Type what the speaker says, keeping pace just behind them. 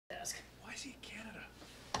Boise, Canada.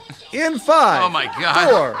 In 5. Oh my God.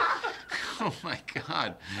 4. Oh my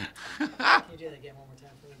God. Can you do that again one more time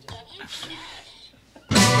for me, Jeff?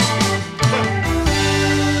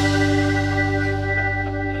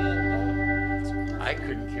 I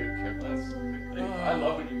couldn't care less. I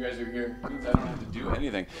love when you guys are here. It means I don't have to do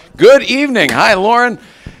anything. Good evening. Hi, Lauren.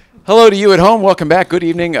 Hello to you at home. Welcome back. Good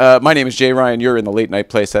evening. My name is Jay Ryan. You're in the late night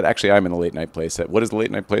playset. Actually, I'm in the late night playset. What is the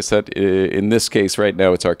late night playset? In this case, right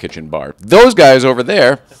now, it's our kitchen bar. Those guys over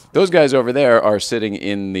there are sitting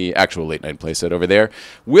in the actual late night playset over there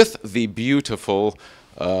with the beautiful,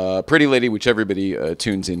 pretty lady, which everybody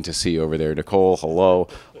tunes in to see over there. Nicole, hello.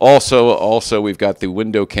 Also, we've got the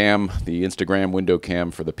window cam, the Instagram window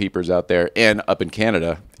cam for the peepers out there, and up in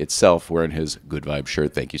Canada itself, wearing his Good Vibe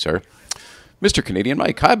shirt. Thank you, sir. Mr. Canadian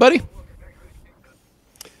Mike. Hi, buddy.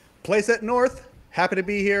 Playset North. Happy to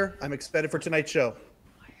be here. I'm excited for tonight's show.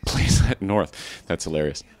 Playset North. That's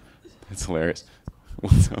hilarious. That's hilarious.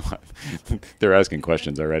 They're asking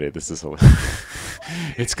questions already. This is hilarious.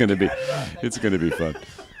 It's gonna be fun. This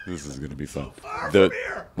is gonna be fun.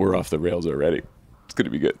 We're off the rails already. It's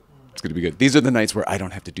gonna be good. It's gonna be good. These are the nights where I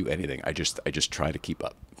don't have to do anything. I just try to keep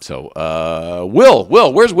up. So, Will,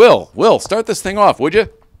 where's Will? Will, start this thing off, would you?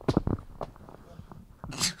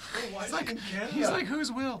 He's like,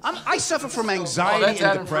 who's Will? I suffer from anxiety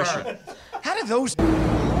and depression. How do those...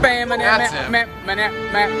 That's him.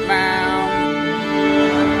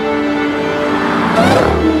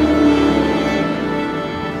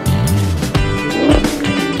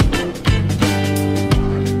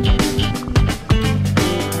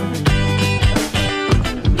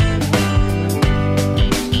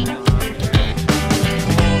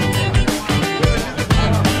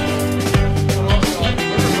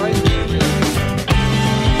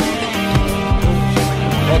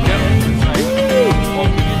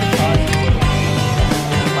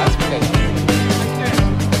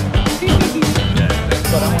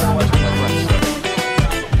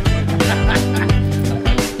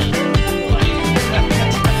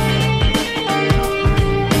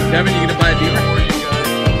 Devin, you gonna buy a dealer?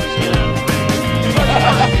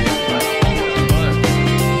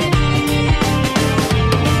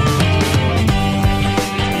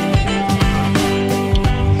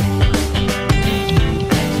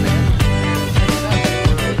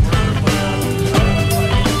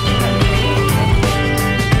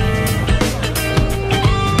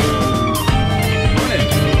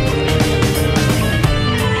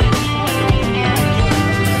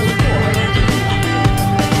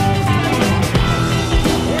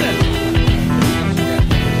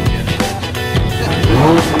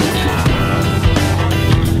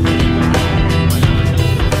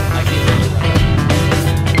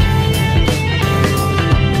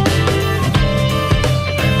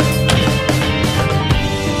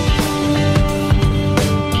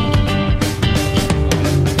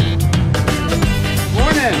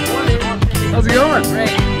 How's it going?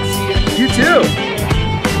 Great. You too.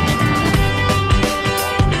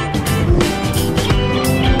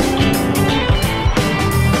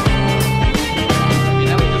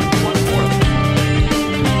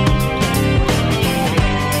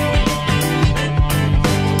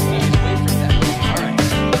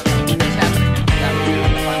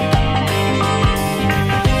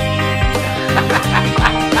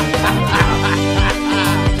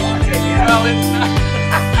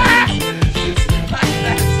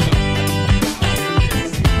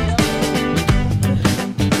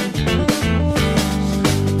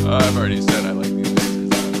 I've already said I like these pieces.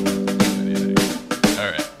 All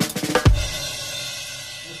right.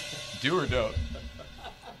 Do or don't?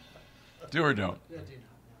 Do or don't?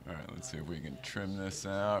 All right, let's see if we can trim this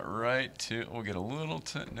out right to, we'll get a little,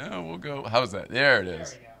 no, we'll go, how's that? There it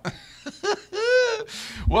is.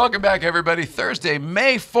 Welcome back, everybody. Thursday,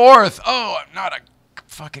 May 4th. Oh, I'm not a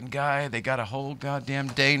fucking guy. They got a whole goddamn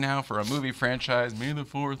day now for a movie franchise. May the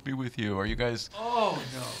 4th be with you. Are you guys? Oh,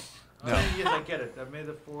 no. No. Yes, I get it. May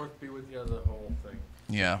the 4th be with you, the whole thing.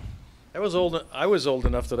 Yeah. I was old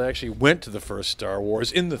enough that I actually went to the first Star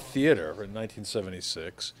Wars in the theater in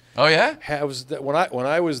 1976. Oh, yeah? When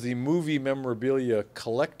I was the movie memorabilia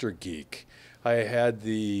collector geek, I had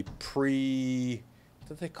the what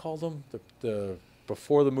did they call them? The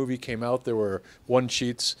before the movie came out, there were one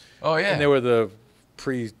sheets. Oh, yeah. And they were the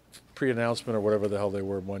pre-announcement or whatever the hell they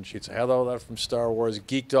were, one sheets. I had all that from Star Wars,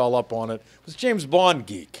 geeked all up on it. It was James Bond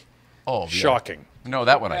geek. Oh, yeah. Shocking. No,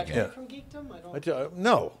 that one I get. From geekdom?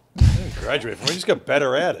 No. I didn't graduate from it. I just got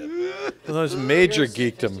better at it. It was major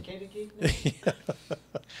geekdom. Sophisticated geek?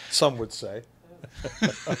 Some would say.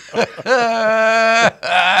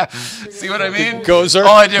 See what I mean? Gozer.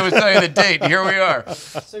 All I did was tell you the date. Here we are.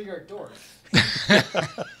 So you're a dork.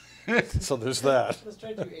 So there's that. Let's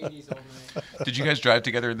try to do 80s all night. Did you guys drive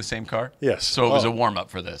together in the same car? Yes. So it was a warm-up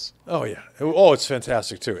for this. Oh, yeah. Oh, it's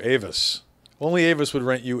fantastic, too. Avis. Only Avis would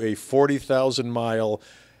rent you a 40,000-mile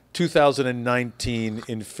 2019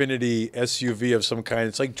 Infiniti SUV of some kind.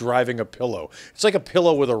 It's like driving a pillow. It's like a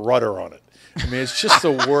pillow with a rudder on it. I mean, it's just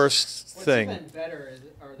the worst thing. What's even better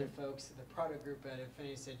are the folks, the product group at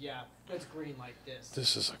Infiniti said, yeah, let's green like this.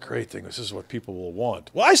 This is a great thing. This is what people will want.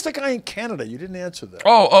 Why is the guy in Canada? You didn't answer that.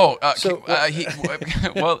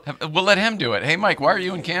 Well, we'll let him do it. Hey, Mike, why are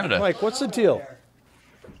you in Canada? Mike, what's the deal?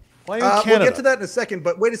 Why are you in We'll Canada? get to that in a second,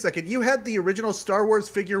 but wait a second. You had the original Star Wars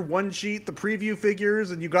figure one sheet, the preview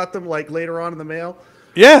figures, and you got them like later on in the mail?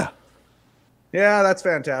 Yeah. Yeah, that's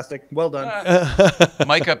fantastic. Well done.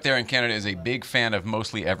 Mike up there in Canada is a big fan of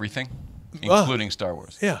mostly everything, including Star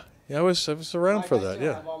Wars. Yeah. Yeah, I was around Like, for I that, still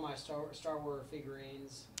yeah. have all my Star Wars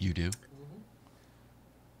figurines. You do?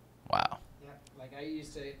 Wow. Yeah, like I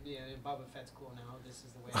used to, Boba Fett's cool now. This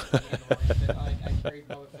is the way I handle it. But I carry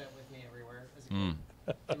Boba Fett with me everywhere as a kid.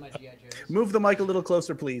 In my G.I. Joes. Move the mic a little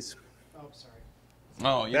closer, please. Oh, sorry.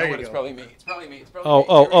 Oh, you There know you what? It's go. probably me. It's probably me. It's probably Oh, me.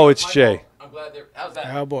 oh, Here we oh, go. it's My Jay. fault. I'm glad there. How's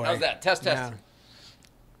that? Oh, boy. How's that? Test. Yeah.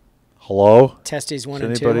 Hello? Testes 1 Is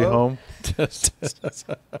and 2. anybody home?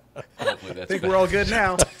 Hopefully I that's think better. we're all good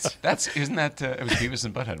now. Isn't that? It was Beavis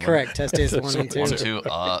and Butthead. wasn't it? Correct. Testes 1 and 2. 1, 2,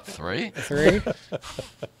 3. 3.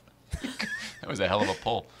 That was a hell of a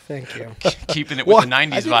pull. Thank you. Keeping it with the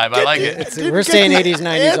 90s vibe. I like it. We're staying 80s, 90s all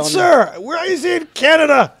night. Answer! Where is he in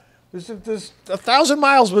Canada? There's 1,000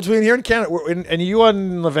 miles between here and Canada. And you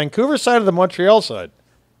on the Vancouver side or the Montreal side?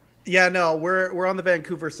 Yeah, no, we're on the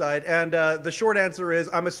Vancouver side, and the short answer is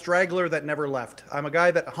I'm a straggler that never left. I'm a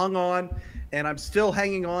guy that hung on, and I'm still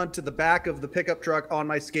hanging on to the back of the pickup truck on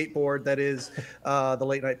my skateboard that is the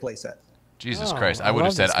late night playset. Jesus Oh, Christ. I I would have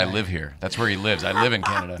love said, this I guy. live here. That's where he lives. I live in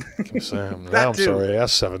Canada. Now I'm too. sorry, I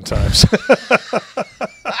asked 7 times. Now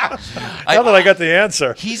that I got the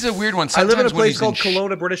answer. He's a weird one. I live in a Sometimes when place he's called in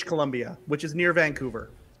Kelowna, British Columbia, which is near Vancouver.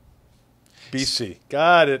 BC.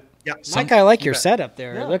 Got it. Yeah, Mike, I like your bet. setup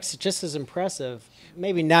there. It looks just as impressive.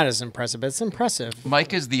 Maybe not as impressive, but it's impressive.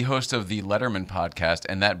 Mike is the host of the Letterman podcast,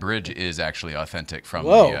 and that bridge is actually authentic from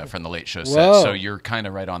Whoa. the Late Show Whoa. set. So you're kind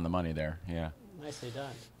of right on the money there. Yeah. Nicely done.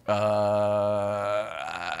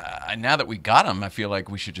 Now that we got him, I feel like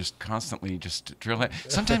we should just constantly just drill it.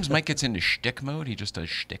 Sometimes Mike gets into shtick mode. He just does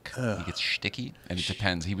shtick. He gets shticky, and it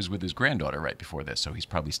depends. He was with his granddaughter right before this, so he's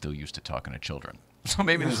probably still used to talking to children. So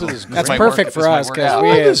maybe this That's might perfect work- for this might us work because out. we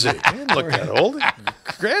What have, is it? He didn't look that old.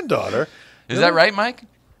 Granddaughter. Is that right, Mike?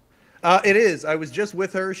 It is. I was just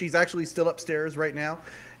with her. She's actually still upstairs right now.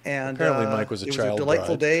 And Apparently Mike was a it child was a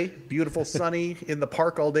delightful bride. day, beautiful, sunny, in the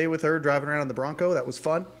park all day with her, driving around in the Bronco. That was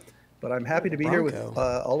fun. But I'm happy to be here with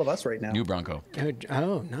Bronco. all of us right now. New Bronco.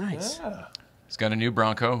 oh, nice. He's got a new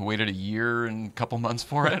Bronco. Waited a year and a couple months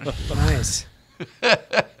for it. Nice.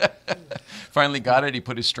 Finally got it. He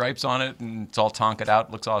put his stripes on it, and it's all tonkered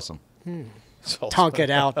out. Looks awesome. Tonk it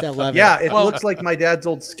out. I love Yeah, it. it looks like my dad's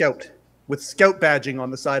old Scout with Scout badging on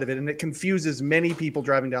the side of it, and it confuses many people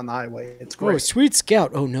driving down the highway. It's Oh, great. Sweet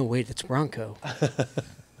Scout. Oh, no, wait, it's Bronco.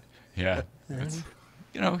 Yeah.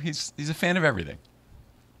 He's a fan of everything.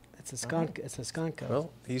 It's a skunk. It's a skunko.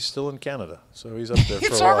 Well, he's still in Canada, so he's up there for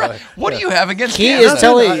It's a all while. right. What do you have against He Canada? is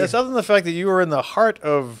telling you. It's other than the fact that you were in the heart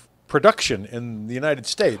of production in the United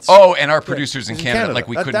States. Oh, and our producers in in Canada, Canada. like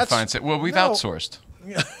we That- couldn't that's- find. Well, we've no. outsourced.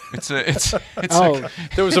 It's Oh,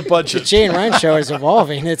 There was a the budget. Jay and Ryan show is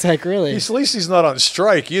evolving. It's like really. At least he's not on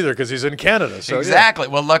strike either because he's in Canada. So yeah. exactly.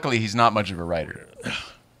 Well, luckily he's not much of a writer.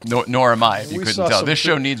 Nor am I. If you We couldn't saw tell, some this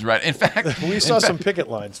show needs writing. In fact, We saw some picket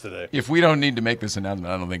lines today. if we don't need to make this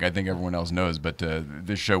announcement, I think everyone else knows. But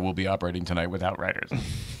this show will be operating tonight without writers.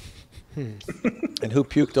 And who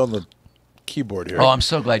puked on the keyboard here? Oh, I'm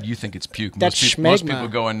so glad you think it's puke. That's Most schmegma. people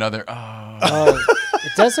go another. Oh, Oh,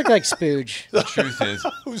 it does look like spooge. the truth is,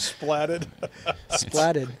 Who splatted?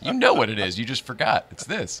 Splatted. you know what it is. You just forgot. It's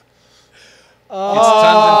this. It's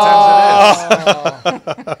tons and tons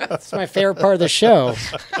of this. That's my favorite part of the show.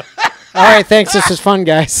 All right, thanks. This was fun,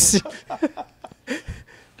 guys.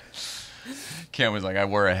 Cam was like, I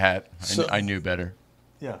wore a hat. So- I knew better.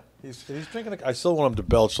 Yeah. He's drinking. I still want him to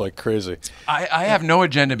belch like crazy. I have no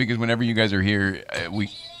agenda because whenever you guys are here,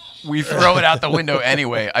 we throw it out the window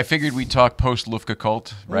anyway. I figured we'd talk post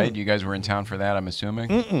Luftgekuhlt, right? You guys were in town for that, I'm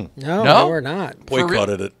assuming. No, No? we're not. For real?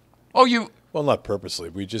 Boycotted it. Oh, you Well, not purposely.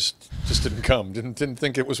 We just didn't come. Didn't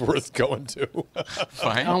think it was worth going to.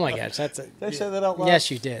 Fine. Oh my gosh, that's a. Did I say that out loud?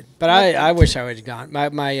 Yes, you did. But I wish I would have gone.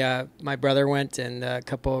 My brother went and a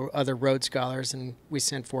couple other Rhodes Scholars, and we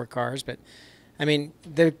sent 4 cars. But I mean,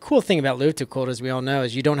 the cool thing about Luftgekuhlt, as we all know,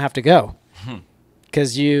 is you don't have to go.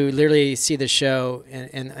 Because you literally see the show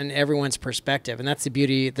in everyone's perspective. And that's the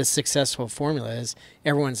beauty, the successful formula is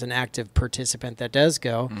everyone's an active participant that does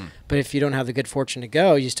go. But if you don't have the good fortune to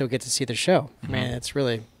go, you still get to see the show. I mean, it's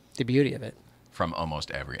really the beauty of it. From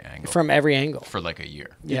almost every angle. From every angle. For like a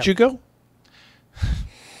year. Did you go?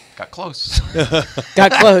 Got close.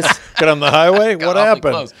 Got close. Got on the highway? What awfully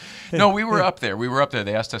happened? close. No, we were up there.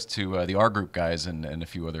 They asked us to, the R Group guys and a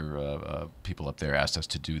few other people up there asked us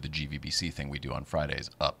to do the GVBC thing we do on Fridays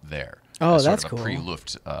up there. Oh, as that's sort of cool. a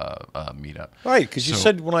pre-Luft meetup. Right, because you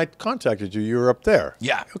said when I contacted you were up there.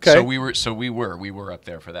 Yeah. Okay. So we were up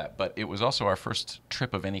there for that. But it was also our first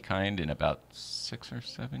trip of any kind in about 6 or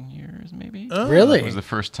 7 years, maybe. Oh. Really? It was the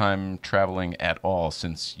first time traveling at all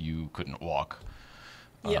since you couldn't walk.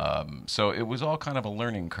 Yeah. So it was all kind of a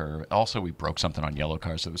learning curve. Also, we broke something on yellow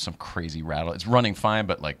cars, so it was some crazy rattle. It's running fine,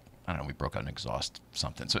 but like, I don't know, we broke out an exhaust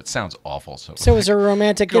something. So it sounds awful. So So it was a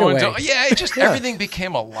romantic going getaway. to, yeah, it just everything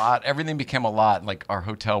became a lot. Everything became a lot. Like our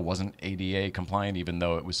hotel wasn't ADA compliant, even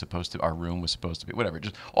though it was supposed to. Our room was supposed to be. Whatever.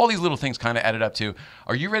 Just all these little things kind of added up to.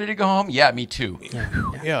 Are you ready to go home? Yeah, me too.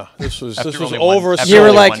 Yeah, this was After only over. one- after You were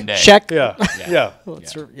only like, one day. check. Yeah, yeah.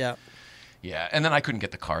 Yeah. Yeah, and then I couldn't get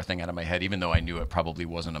the car thing out of my head, even though I knew it probably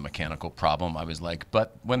wasn't a mechanical problem. I was like,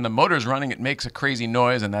 but when the motor's running, it makes a crazy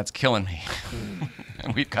noise, and that's killing me.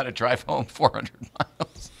 And we've got to drive home 400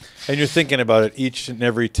 miles. And you're thinking about it each and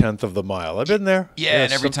every 10th of the mile. I've been there. Yeah,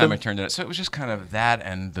 and every time I turned it. So it was just kind of that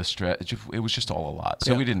and the stress. It was just all a lot.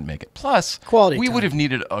 So we didn't make it. Plus, Quality we time. would have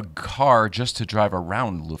needed a car just to drive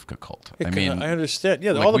around Luftgekuhlt. I mean, I understand.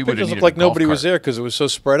 Yeah, like, all the we would've pictures needed look like a golf nobody was cart. there because it was so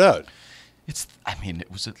spread out.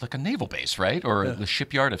 it was like a naval base, right? Or the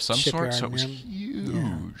shipyard of some sort. Shipyard, So it was yeah.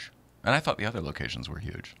 huge. And I thought the other locations were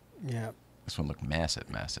huge. Yeah. This one looked massive.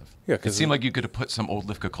 Yeah, It seemed like you could have put some old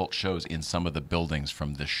Luftgekuhlt shows in some of the buildings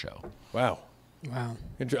from this show. Wow. Wow.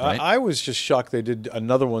 Right? I was just shocked they did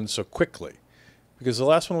another one so quickly because the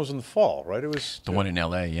last one was in the fall, right? It was The one in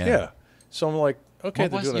L.A., yeah. Yeah. So I'm like, okay,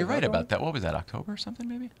 What they're was, doing you're right another about one? that. What was that, October or something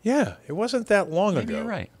maybe? Yeah, it wasn't that long Maybe ago. you're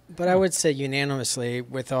right. But I would say unanimously,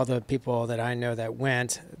 with all the people that I know that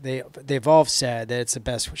went, they've all said that it's the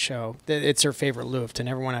best show. That it's their favorite Luft, and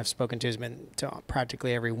everyone I've spoken to has been to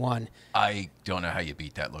practically every one. I don't know how you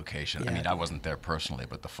beat that location. I Yeah. mean, I wasn't there personally,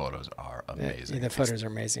 but the photos are amazing. The photos are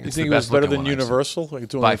amazing. You It's think the it was best better looking than one I've seen. Universal? Like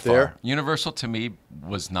doing By it far. there? Universal to me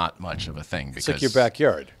was not much of a thing because It's like your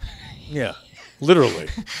backyard. Yeah, literally.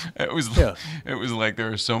 It was Yeah. it was like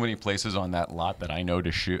there are so many places on that lot that I know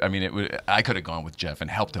to shoot. I mean, I could have gone with Jeff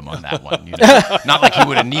and helped him on that one. You know? Not like he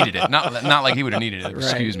would have needed it. Not like he would have needed it.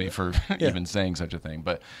 Excuse me for even saying such a thing.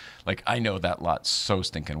 But like I know that lot so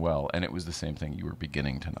stinking well, and it was the same thing. You were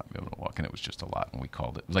beginning to not be able to walk, and it was just a lot. And we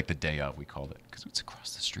called it. It was like the day of. We called it because it's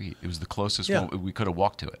across the street. It was the closest Yeah. one we could have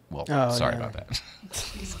walked to it. Well, Oh, sorry yeah. about that.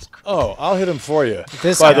 Oh, I'll hit him for you.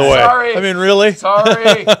 This by the guy. way, Sorry. I mean, really?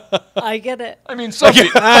 Sorry. I get it. I mean, some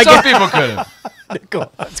people could have.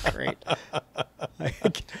 Cool. That's great.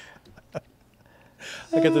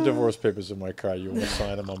 I got the divorce papers in my car. You want to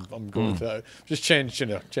sign them? I'm good with that. Just change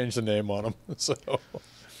the name on them. So,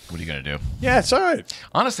 What are you gonna do? yeah, it's all right.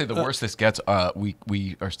 Honestly, the worse this gets,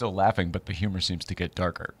 we are still laughing, but the humor seems to get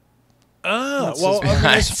darker. Well, I mean,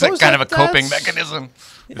 I It's like suppose kind of a that's- coping mechanism.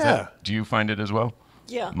 Is Yeah. that- do you find it as well?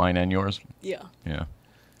 Yeah. Mine and yours? Yeah. Yeah.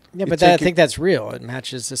 Yeah, but take I think that's real. It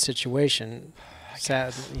matches the situation.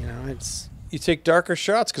 Sad, it's. You take darker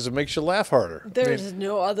shots because it makes you laugh harder. There's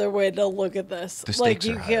no other way to look at this. The Like stakes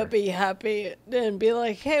you are can't higher. be happy and be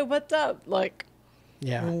like, "Hey, what's up?" Like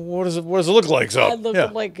Yeah. What does it look like? So, I look yeah.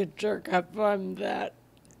 like a jerk if I'm that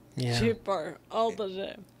Yeah. cheaper all the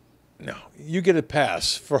time. No, you get a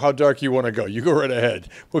pass for how dark you want to go. You go right ahead.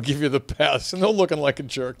 We'll give you the pass. And no looking like a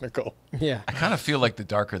jerk, Nicole. Yeah. I kind of feel like the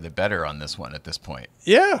darker the better on this one at this point.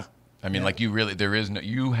 Yeah. I mean, like you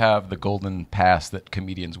have the golden pass that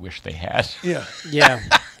comedians wish they had. Yeah. Yeah.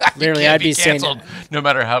 Literally, Can't I'd be saying. canceled no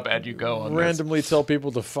matter how bad you go on Randomly tell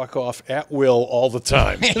people to fuck off at will all the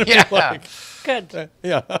time. this. Yeah. Good.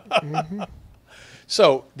 Yeah.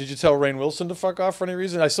 So, did you tell Rainn Wilson to fuck off for any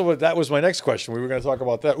reason? That was my next question. We were going to talk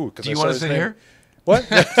about that. Ooh, Do you want to sit here? What?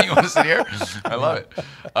 Do you want to sit here? I love it.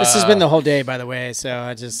 This has been the whole day, by the way. So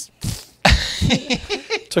I just.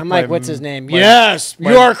 Took I'm like, my- what's his name? Yes,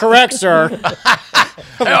 you are correct, sir.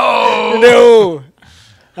 No. No.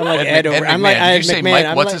 I'm like Ed. Ed I'm like McMahon. Ed Did you say McMahon. Mike?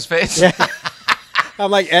 I'm What's like, his face?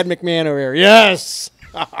 I'm like Ed McMahon over here. Yes.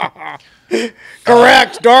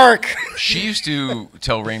 Correct, dark. She used to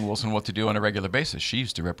tell Rainn Wilson what to do on a regular basis. She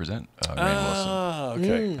used to represent Rainn Wilson. Ah,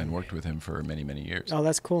 okay. And worked with him for many, many years. Oh,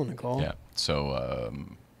 that's cool, Nicole. Yeah. So,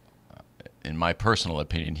 in my personal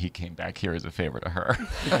opinion, he came back here as a favor to her.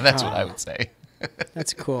 That's what I would say.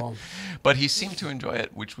 That's cool. But he seemed to enjoy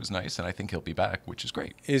it, which was nice, and I think he'll be back, which is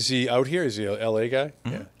great. Is he out here? Is he a LA guy?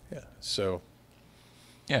 Yeah. So,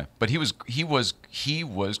 yeah, but he was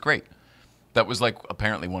great. That was like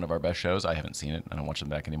apparently one of our best shows. I haven't seen it. I don't watch them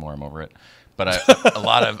back anymore. I'm over it. But a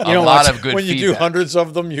lot of good when you feedback. do hundreds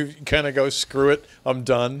of them, you kind of go, screw it, I'm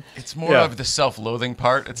done. It's more of the self-loathing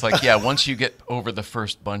part. It's like, once you get over the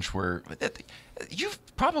first bunch where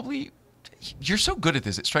you're so good at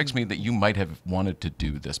this, it strikes me that you might have wanted to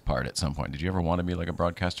do this part at some point. Did you ever want to be like a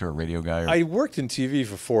broadcaster or a radio guy? I worked in TV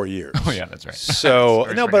for 4 years. Oh, yeah, that's right. So,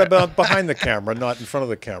 no, but about behind the camera, not in front of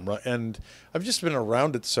the camera. And I've just been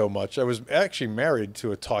around it so much. I was actually married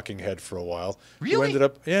to a talking head for a while. Really?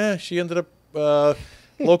 She ended up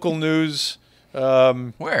local news.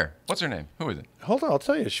 Where? What's her name? Who is it? Hold on, I'll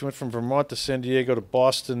tell you. She went from Vermont to San Diego to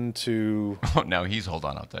Boston to Oh, now hold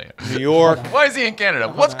on, I'll tell you. New York. Why is he in Canada?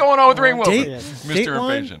 What's going on with Rainn Wilson? Mr.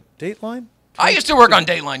 Dateline? Impatient. Dateline? I used to work on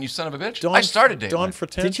Dateline, you son of a bitch. I started Dateline. Don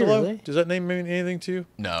Fratangelo? Did you really? Does that name mean anything to you?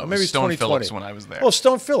 No, Or it maybe was it's Stone 2020. Phillips when I was there. Oh,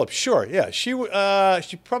 Stone Phillips, sure. Yeah, she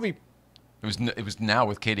probably... It was now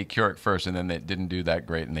with Katie Couric first, and then they didn't do that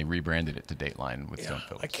great, and they rebranded it to Dateline with Stone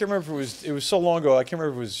Phillips. I can't remember if it was so long ago. I can't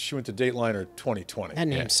remember if it was she went to Dateline or 2020. That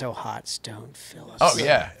name's so hot, Stone Phillips. Oh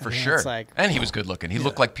yeah, for I mean, sure. it's like- And he was good looking. He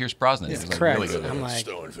looked like Pierce Brosnan. He was like correct. really good. I'm like,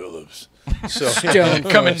 Stone Phillips. So Stone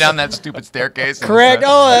Coming down that stupid staircase. correct.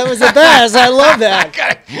 Oh, that was the best. I love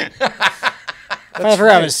that. I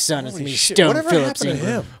forgot his son. It's Holy me, shit, Stone whatever Phillips. happened to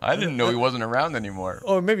Ingram. him? I didn't know he wasn't around anymore.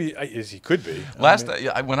 Oh, maybe he could be.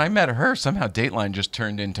 When I met her, somehow Dateline just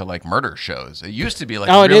turned into like murder shows. It used to be like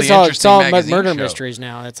Oh, a it really is all. It's interesting all magazine murder show. mysteries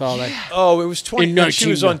now. That's all. Like, Oh, it was 20. In No, she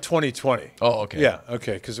was 19 on 2020. Oh, okay. Yeah,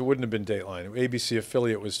 okay, because it wouldn't have been Dateline. ABC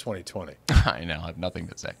affiliate was 2020. I know. I have nothing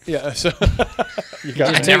to say. Yeah, so you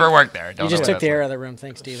got I me. never worked there. I don't you just know took what the that's air like. out of the room.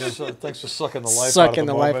 Thanks, Steven. Thanks for sucking the life Sucking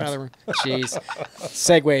the out life of out the of the moment. room. Jeez.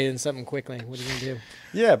 Segue in something quickly. What are you gonna do?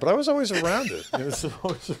 Yeah, but I was always around it. It was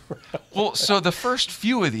always around. Well, so the first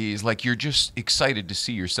few of these, like you're just excited to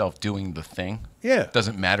see yourself doing the thing. Yeah.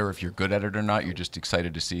 Doesn't matter if you're good at it or not. You're just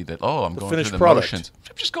excited to see that, I'm going finished through the product. motions.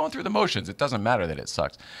 I'm just going through the motions. It doesn't matter that it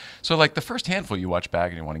sucks. So like the first handful you watch back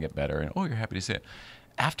and you want to get better and you're happy to see it.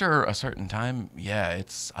 After a certain time, I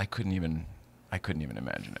couldn't even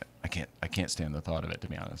imagine it. I can't stand the thought of it, to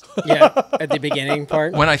be honest. Yeah, at the beginning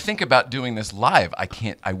part. When I think about doing this live, I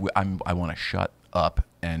can't. I want to shut up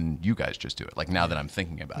and you guys just do it. Like now that I'm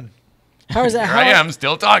thinking about it. How is that? Here I am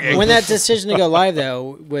still talking. When that decision to go live,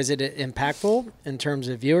 though, was it impactful in terms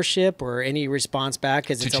of viewership or any response back?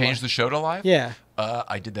 To change the show to live? Yeah.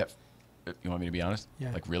 I did that. You want me to be honest?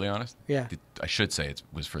 Yeah. Like really honest? Yeah. I should say it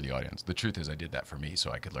was for the audience. The truth is I did that for me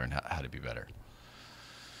so I could learn how to be better.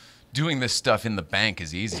 Doing this stuff in the bank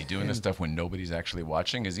is easy. Doing this stuff when nobody's actually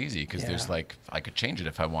watching is easy because there's like, I could change it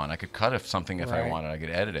if I want. I could cut something if I wanted. I could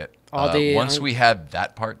edit it. Once we had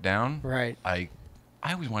that part down, right. I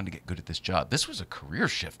always wanted to get good at this job. This was a career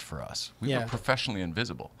shift for us. We were professionally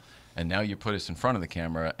invisible. And now you put us in front of the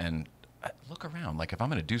camera and look around. Like if I'm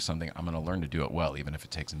going to do something, I'm going to learn to do it well, even if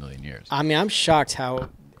it takes a million years. I mean, I'm shocked how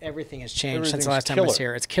everything has changed since the last time I was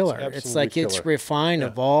here. It's killer. It's like killer. It's refined,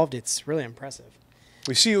 evolved. It's really impressive.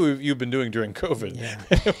 We see what you've been doing during COVID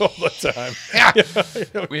all the time.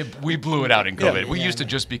 Yeah. We blew it out in COVID. We used to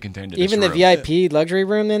just be contained in even this the room. VIP luxury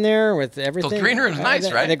room in there with everything. The green room's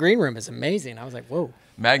nice, right? The green room is amazing. I was like, whoa.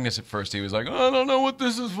 Magnus at first, he was like, I don't know what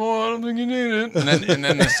this is for. I don't think you need it. And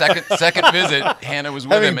then the second visit, Hannah was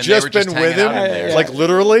with Having him, and just they were just been with hanging him, out in there. like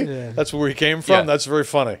literally, that's where he came from. Yeah. That's very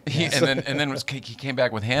funny. He came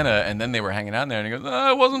back with Hannah, and then they were hanging out in there, and he goes,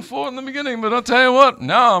 I wasn't for it in the beginning, but I'll tell you what,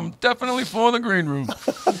 now I'm definitely for the green room.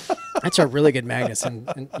 That's a really good Magnus,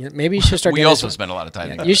 and you know, maybe you should start. We doing also this. spent a lot of time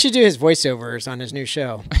together. You should do his voiceovers on his new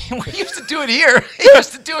show. We used to do it here. He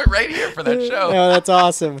used to do it right here for that show. Oh, that's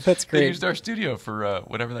awesome. That's They great. used our studio for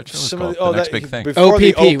whatever that show was Some called. of the- The next big thing. before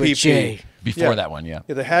the OPP with Jay. Before that one, yeah.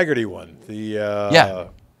 Yeah, the Haggerty one. The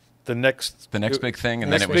the next big thing,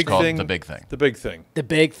 and the then it next was big called thing- The Big Thing. The big thing. The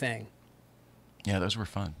big thing. Yeah, those were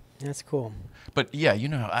fun. That's cool. But yeah, you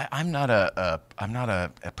know, I'm not a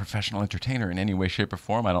professional entertainer in any way, shape, or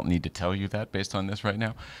form. I don't need to tell you that based on this right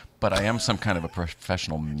now. But I am some kind of a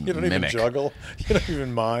professional You don't mimic. even juggle. You don't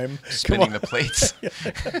even mime. Spinning the plates,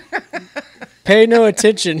 Pay no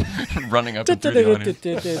attention. running up and through the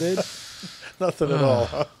audience. Nothing at all.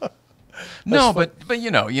 Huh? No, but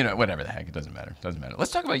you know, whatever the heck, it doesn't matter. Doesn't matter.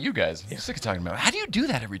 Let's talk about you guys. I'm sick of talking about it. How do you do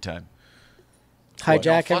that every time?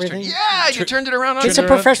 Hijack Fluster. everything. Yeah, you turned it around on He's a him.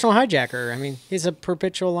 professional hijacker. I mean, he's a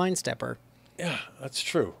perpetual line stepper. Yeah, that's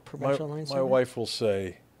true. Professional line My stepper? wife will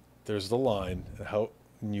say, "There's the line. How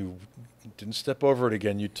you didn't step over it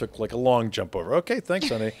again? You took like a long jump over." Okay, thanks,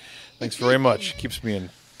 honey. Thanks very much. Keeps me in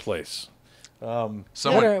place.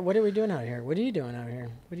 Someone, What are we doing out here? What are you doing out here?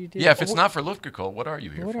 What do you do? yeah, if it's not for Luftgekuhlt, what are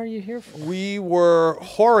you here What for? are you here for? We were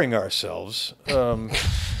whoring ourselves.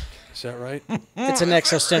 Is that right? It's an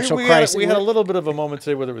existential we crisis. had a little bit of a moment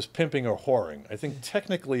today whether it was pimping or whoring. I think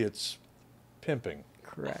technically it's pimping.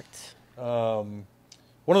 Correct. One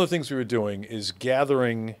of the things we were doing is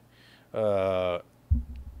gathering. Met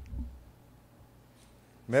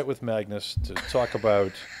with Magnus to talk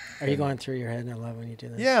about. Are you going through your head? I love when you do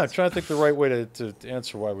this. Yeah, I'm trying to think the right way to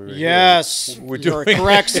answer why we were Yes, here. We're you're doing.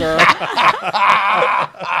 correct, sir.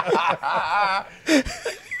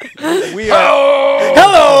 We are.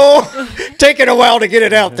 Hello. Taking a while to get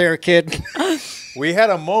it out there, kid. We had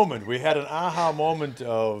a moment. We had an aha moment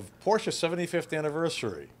of Porsche 75th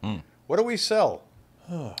anniversary. What do we sell?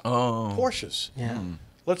 Porsches. Yeah.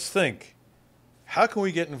 Let's think. How can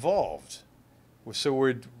we get involved? So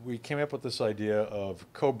we came up with this idea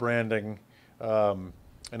of co-branding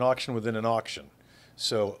an auction within an auction.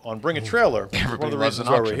 So on Bring a Trailer, one of the loves reasons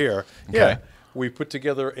an why we're auction. here, Okay. we put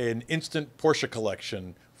together an instant Porsche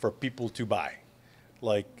collection for people to buy.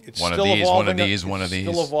 Like it's One of still these, evolving. one of these, it's one of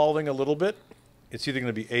Still these. evolving a little bit. It's either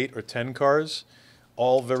going to be 8 or 10 cars,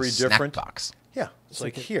 all very different. Snack box. Yeah, it's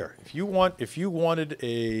like here. If you wanted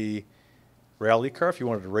a rally car, if you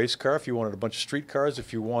wanted a race car, if you wanted a bunch of street cars,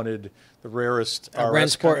 if you wanted the rarest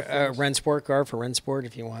RS kind of things, Rensport car for Rensport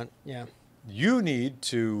if you want. Yeah. you need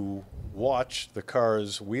to watch the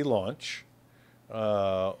cars we launch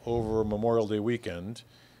over Memorial Day weekend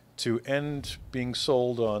to end being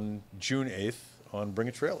sold on June 8th on Bring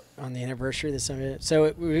a Trailer. On the anniversary of the 70th.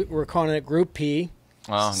 So we're calling it Group P,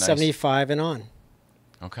 Oh, nice. 75 and on.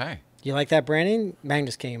 Okay. You like that branding?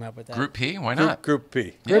 Magnus came up with that. Group P? Why not? Group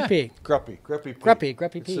P. Group Yeah. P. Gruppy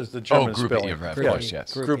Gruppy This P. is the German Group spelling. P, of Group course, P.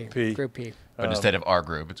 yes. Group P. Group P. But instead of our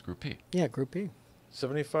group, it's Group P. Yeah, Group P.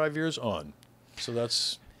 75 years on. So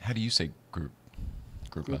that's How do you say group?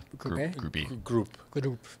 Group A? Group A? Group B. group.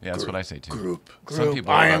 Group. Yeah, that's what I say too. Group. Some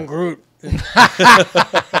people I are- am Groot.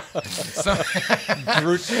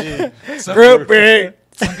 Some, Group B.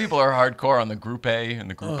 some people are hardcore on the Group A and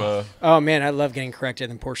the Group A. Oh man, I love getting corrected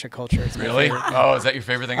in Porsche culture. It's my Really? favorite. Oh, is that your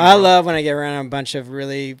favorite thing? in the I world? love when I get around a bunch of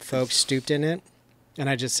really folks stooped in it, and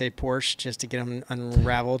I just say Porsche just to get them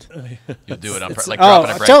unraveled. You'll do it on It's- like oh,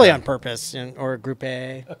 dropping a totally breadcrumb. on purpose. Or Group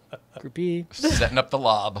A, Group B, Setting up the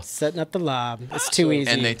lob. setting up the lob. It's too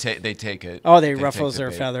easy. And they take it. oh, they take ruffles the their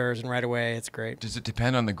bait. feathers, and right away it's great. Does it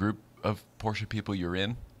depend on the group of Porsche people you're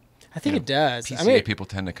in? I think it does. PCA I mean, people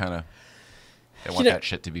tend to kind of they want know- that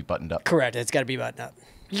shit to be buttoned up. correct. It's got to be buttoned up.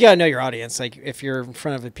 You got to know your audience. Like if you're in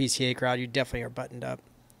front of a PCA crowd, you definitely are buttoned up.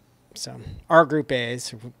 So our Group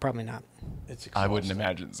A's probably not. It's I wouldn't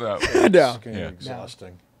imagine so. It's No. getting Yeah.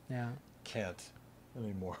 exhausting. Yeah. Can't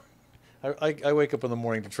anymore. I wake up in the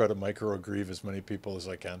morning to try to micro-aggrieve as many people as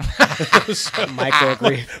I can. Micro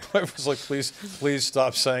agree. I was like, please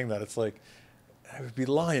stop saying that. It's like, I would be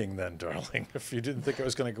lying then, darling, if you didn't think I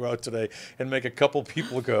was going to go out today and make a couple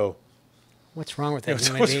people go, What's wrong with that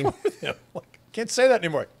human what's being? wrong with him? Like, can't say that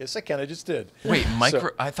anymore. Yes, I can. I just did. Wait,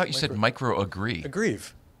 So- I thought you said micro-agree.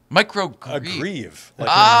 Aggrieve. Micro-agree. Aggrieve. Like,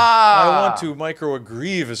 Ah! I want to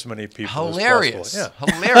micro-aggrieve as many people Hilarious. as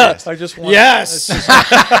possible. Yeah. Hilarious. I just want Yes.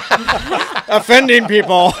 Offending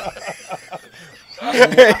people.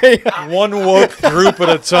 one woke group at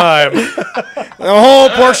a time. The whole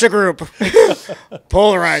Porsche group.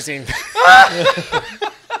 Polarizing.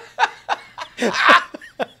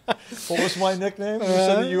 What was my nickname? You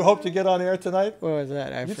said that you hope to get on air tonight? What was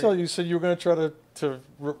that? You said you were going to try to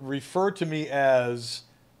refer to me as,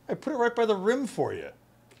 I put it right by the rim for you.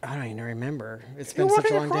 I don't even remember. It's You're been such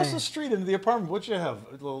a walking long across day. the street into the apartment. What'd you have?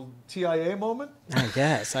 A little TIA moment? I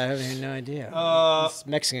guess. I have even no idea. This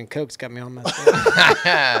Mexican Coke's got me all messed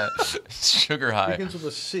up. Sugar high. Begins with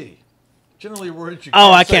a C. Generally words you Oh,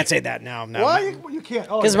 can't I can't say that now. No. Why? You can't.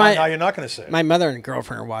 Oh, 'Cause now you're not going to say it. My mother and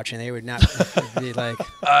girlfriend are watching. They would not be like,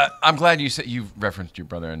 I'm glad you referenced your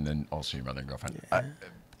brother and then also your mother and girlfriend.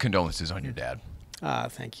 Condolences on your dad.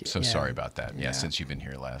 thank you. So Yeah. sorry about that. Yeah, Yeah. since you've been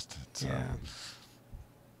here last. It's, Yeah.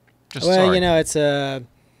 just Well, sorry. you know, it's an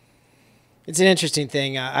interesting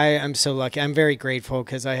thing. I'm so lucky. I'm very grateful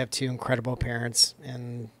because I have two incredible parents,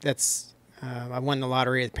 and that's I won the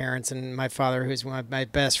lottery with parents. And my father, who's one of my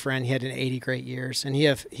best friend, he had 80 great years, and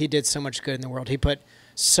he did so much good in the world. He put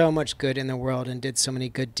so much good in the world and did so many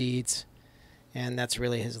good deeds, and that's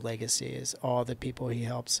really his legacy is all the people he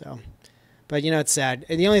helped. So, But you know, it's sad.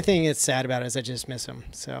 The only thing that's sad about it is I just miss him.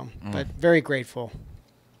 So, but very grateful.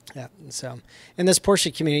 Yeah. So, in this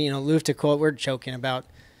Porsche community, you know, Luftgekuhlt, we're joking about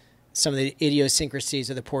some of the idiosyncrasies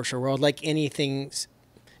of the Porsche world, like anything's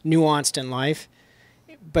nuanced in life.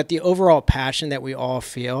 But the overall passion that we all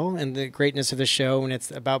feel and the greatness of the show when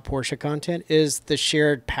it's about Porsche content is the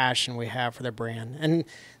shared passion we have for the brand. And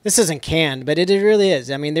this isn't canned, but it really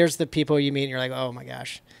is. I mean, there's the people you meet and you're like, oh my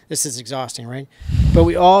gosh, this is exhausting, right? But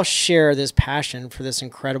we all share this passion for this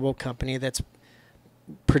incredible company that's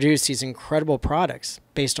produced these incredible products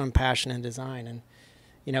based on passion and design. And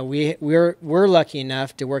you know, we're lucky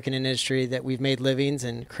enough to work in an industry that we've made livings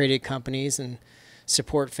and created companies and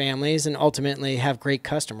support families and ultimately have great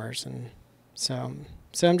customers. And so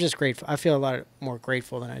I'm just grateful. I feel a lot more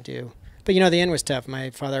grateful than I do. But, you know, the end was tough. My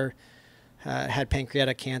father had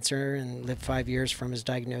pancreatic cancer and lived 5 years from his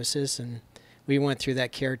diagnosis. And we went through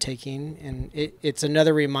that caretaking. And it's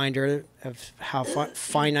another reminder of how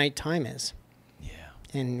finite time is. Yeah.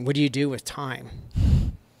 And what do you do with time?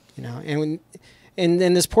 You know, and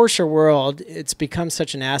in this Porsche world, it's become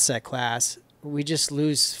such an asset class. We just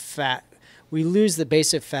lose We lose the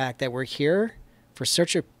basic fact that we're here for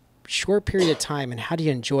such a short period of time, and how do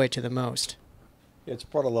you enjoy it to the most? It's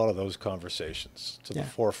brought a lot of those conversations to the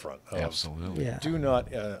forefront. Absolutely. Yeah. Do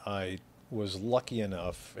not, I was lucky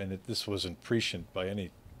enough, and this wasn't prescient by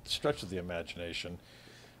any stretch of the imagination,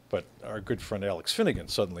 but our good friend Alex Finnegan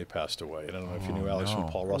suddenly passed away. And I don't know if you knew Alex from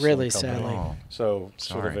Paul Russell. Really and Company. sadly. Oh. So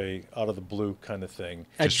sort of a out of the blue kind of thing.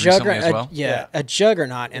 Just recently as well? A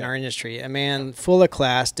juggernaut in our industry. A man full of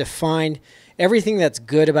class, defined everything that's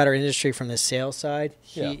good about our industry from the sales side.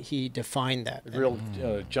 He defined that. Real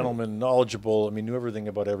gentleman, knowledgeable. I mean, knew everything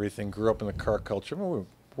about everything. Grew up in the car culture. I mean, we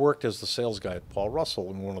worked as the sales guy at Paul Russell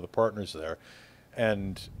and one of the partners there.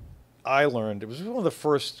 And I learned, it was one of the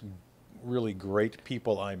first really great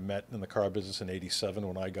people I met in the car business in '87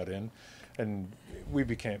 when I got in. And we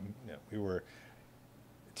became, you know, we were,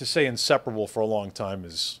 to say inseparable for a long time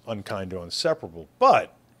is unkind to inseparable.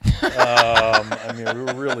 But I mean, we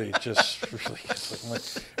were really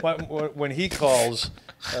like when he calls,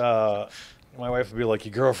 my wife would be like,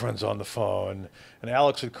 your girlfriend's on the phone. And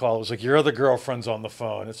Alex would call, it was like, your other girlfriend's on the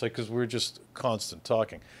phone. It's like, because we were just constant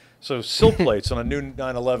talking. So sill plates on a new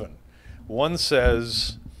 911. One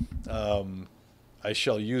says, I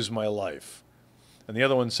shall use my life. And the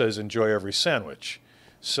other one says, enjoy every sandwich.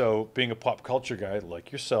 So being a pop culture guy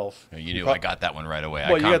like yourself. You knew I got that one right away.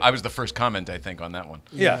 Well, I was the first comment, I think, on that one.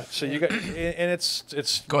 Yeah. So you got, and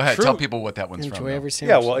it's Go ahead. true. Tell people what that one's from. Enjoy every Yeah,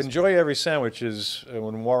 sandwich. well, enjoy every sandwich is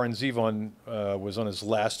when Warren Zevon was on his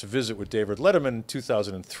last visit with David Letterman in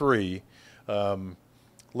 2003.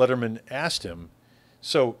 Letterman asked him,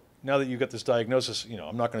 so now that you've got this diagnosis, you know,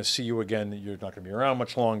 I'm not going to see you again. You're not going to be around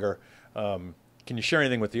much longer. Can you share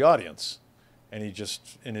anything with the audience? And he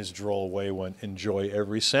just, in his droll way, went, enjoy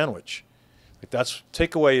every sandwich. Like that's,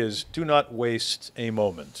 takeaway is, do not waste a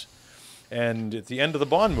moment. And at the end of the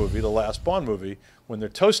Bond movie, the last Bond movie, when they're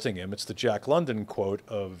toasting him, it's the Jack London quote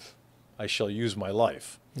of, I shall use my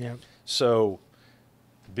life. Yeah. So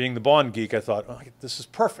being the Bond geek, I thought, oh, this is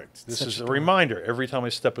perfect. This is a reminder every time I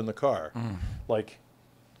step in the car. Like,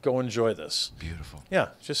 go enjoy this. Beautiful. Yeah,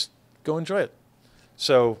 just go enjoy it.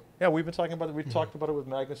 So yeah, we've been talking about it. We talked about it with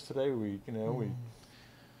Magnus today.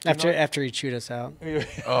 After he chewed us out.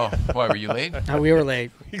 Oh, why were you late? Oh, we were late.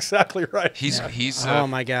 Exactly right. He's oh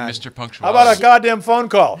my God, Mr. Punctuality. How about a goddamn phone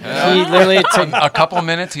call? He literally took a couple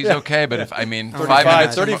minutes. He's okay, but if 5 35,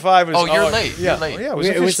 minutes, 35 is. oh, you're late. Yeah, You're late. yeah, it was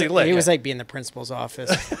officially late. He was like being in the principal's office.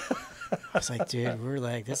 I was like, dude, we're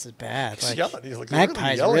like, this is bad. He's Like, yelling. He's like,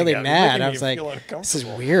 Magpie's yelling really at me, mad. making I me was like, feel this is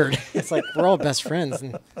uncomfortable. weird. It's like we're all best friends.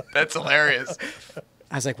 And That's hilarious.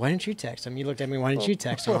 I was like, why didn't you text him? You looked at me. Why didn't you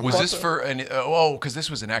text him? Was this for an? Oh, because this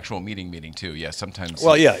was an actual meeting too. Yeah, sometimes.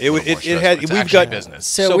 Well, yeah, it's a little more it stressful. had. It's We've actually got business.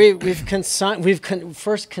 So we've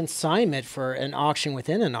first consignment for an auction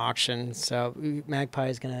within an auction. So Magpie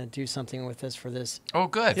is going to do something with this for this Oh,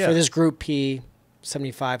 good. for this Group P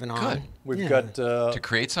 75 and on. Good. We've got. To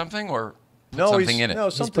create something or put No, something in it. No,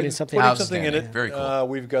 He's putting something in Outstanding. it. Very cool.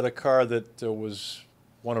 We've got a car that was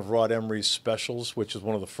one of Rod Emery's specials, which is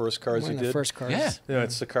one of the first cars One he of the did. first cars. Yeah. You know,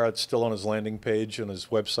 it's the car that's still on his landing page on his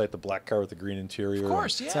website, the black car with the green interior. Of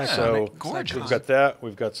course, It's yeah. iconic. So It's gorgeous. we've got that.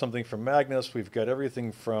 We've got something from Magnus. We've got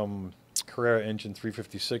everything from Carrera engine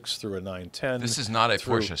 356 through a 910. This is not a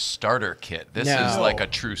through Porsche starter kit. This No. is like a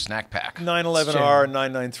true snack pack. 911R,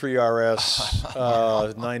 993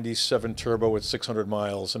 RS, 97 turbo with 600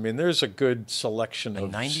 miles. I mean, there's a good selection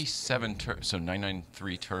of 97 so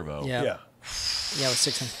 993 turbo. Yeah. Yeah. Yeah, with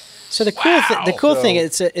 600. So the cool thing,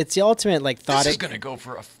 So- it's the ultimate like thought. This is going to go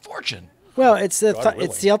for a fortune. Well, it's the God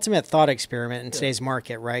it's the ultimate thought experiment in today's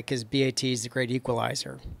market, right? Because BAT is the great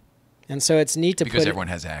equalizer, and so it's neat to because put everyone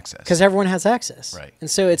has access. because everyone has access, Right. And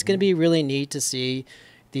so it's going to be really neat to see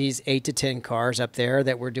these 8 to 10 cars up there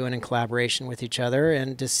that we're doing in collaboration with each other,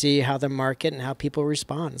 and to see how the market and how people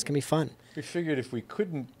respond. It's going to be fun. We figured if we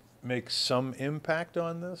couldn't make some impact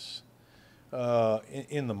on this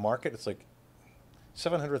in the market, it's like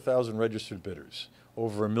 700,000 registered bidders,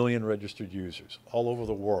 over 1 million registered users all over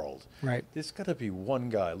the world. Right. There's got to be one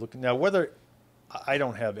guy looking. Now, whether I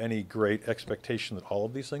don't have any great expectation that all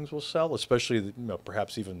of these things will sell, especially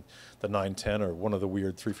perhaps even the 910 or one of the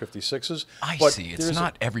weird 356s. I but see. It's there's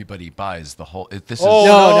not everybody buys the whole. This is. Oh,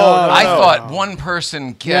 No, I no. thought one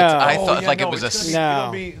person gets. No. I Oh, thought yeah, like no, it was it's a.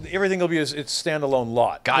 gonna be- everything will be it's standalone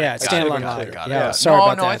lot. Got Yeah, it. it's got it, standalone got it, lot. got it. Yeah, sorry no,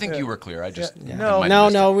 about no, I that. think you were clear. I just. Yeah. I No, might have No,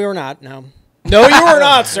 missed no, we were not. No. No, you were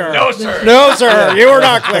not, sir. No, sir. No, sir. You were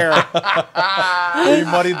not clear. You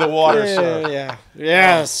muddied the water, sir. Yeah.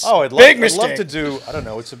 Yes. Oh, I'd Big love mistake. to do, I don't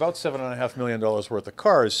know, it's about $7.5 million worth of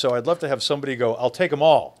cars, so I'd love to have somebody go, I'll take them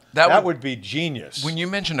all. That That would- would be genius. When you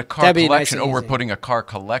mentioned a car That'd be nice collection, and we're easy. putting a car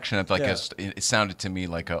collection. It's like Yeah. it sounded to me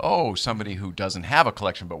like somebody who doesn't have a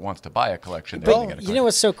collection but wants to buy a collection. They're But gonna get a you collection. know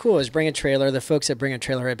what's so cool is Bring a Trailer. The folks at Bring a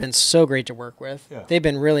Trailer have been so great to work with. Yeah. They've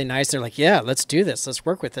been really nice. They're like, yeah, let's do this. Let's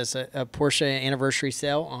work with this. A Porsche anniversary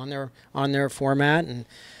sale on their format, and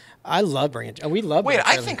I love Bring it. We love. Wait, Bring a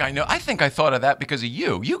I Trailer. think I know. I think I thought of that because of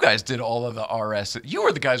you. You guys did all of the RS. You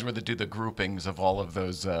were the guys who did the groupings of all of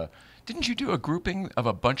those. Didn't you do a grouping of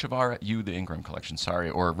a bunch of the Ingram collection? Sorry,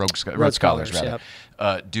 or Road Scholars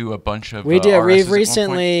rather. Do a bunch of. We did. RSs at one We've point?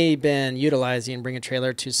 recently been utilizing Bring a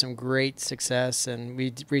Trailer to some great success, and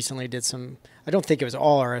we recently did some. I don't think it was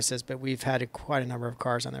all RSs, but we've had quite a number of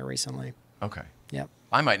cars on there recently. Okay. Yep.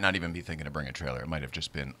 I might not even be thinking to bring a trailer. It might have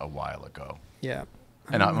just been a while ago. Yeah.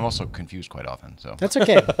 And I'm also confused quite often. So That's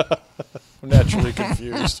okay. I'm naturally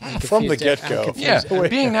confused from the Confused. get-go. I'm confused. yeah,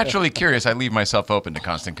 being naturally curious, I leave myself open to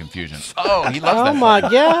constant confusion. Oh, he loves Oh that. my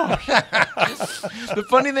god. The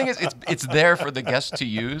funny thing is, it's there for the guest to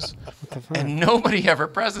use, and nobody ever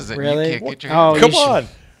presses it. Really? You can't get your Oh, hands Come you should- on.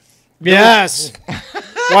 Yes.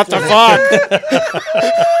 What the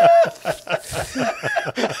fuck?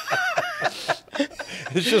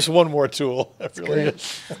 It's just one more tool. It really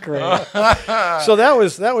is. Great. So that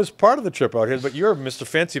was part of the trip out here. But you're Mr.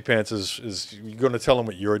 Fancy Pants is you going to tell him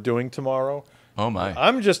what you're doing tomorrow? Oh my!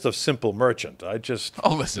 I'm just a simple merchant. I just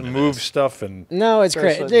listen to move this. stuff and No, it's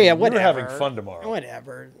great. Yeah, whatever. We're having fun tomorrow.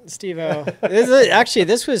 Whatever, Steve-O. Actually,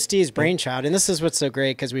 this was Steve's brainchild, and this is what's so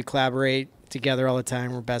great because we collaborate together all the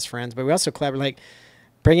time. We're best friends, but we also collaborate. Like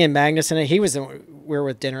bring in Magnus in it. We were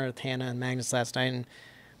with dinner with Hannah and Magnus last night, and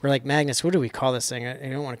we're like, Magnus, what do we call this thing? I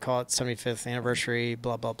don't want to call it 75th anniversary,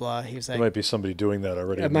 blah blah blah. He was like, There might be somebody doing that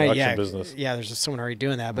already it in the might- auction yeah, business. yeah. There's someone already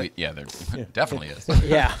doing that, but Yeah, there definitely is.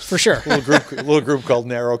 yeah, for sure. Little group called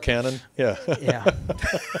Narrow Cannon. Yeah. Yeah.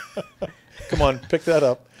 Come on, pick that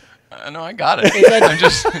up. No, I got it. I'm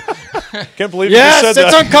just. Can't believe Yes, you it's just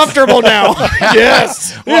said that. uncomfortable now.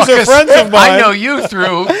 Yes. These are 'cause friends of mine. I know you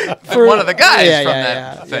through one of the guys Yeah, from yeah,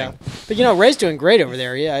 that yeah, thing. yeah. But you know, Ray's doing great over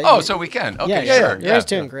there. Yeah. Oh, so we can. Okay, yeah, sure. Ray's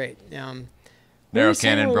doing great. Narrow Ray's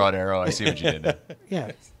cannon, so- broad arrow. I see what you did there.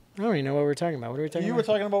 Yeah. I don't even know what we're talking about. What are we talking You about? were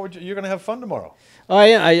talking about what you're going to have fun tomorrow. Oh,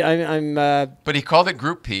 yeah. I'm. But he called it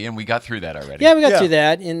Group P, and we got through that already. Yeah, we got Yeah. through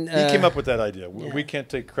that. And He came up with that idea. yeah. We can't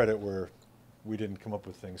take credit where we didn't come up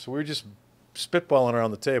with things. So we were just spitballing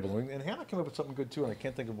around the table. And Hannah came up with something good, too, and I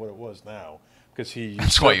can't think of what it was now. Because he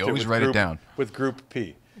That's why you usurped always with write it group- down. With Group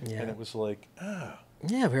P. Yeah. And it was like,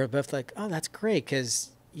 Yeah, we were both like, oh, that's great because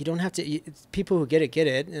you don't have to. It's people who get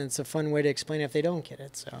it, and it's a fun way to explain it if they don't get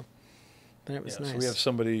it. So, but it was yeah. nice. So we have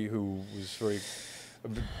somebody who was a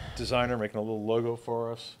designer making a little logo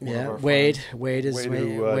for us. one of yeah, our Wade. friends. Wade is Wade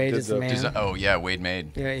who, Wade did is the man. Oh yeah, Wade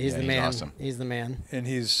made. Yeah, he's the man. Awesome. He's the man. And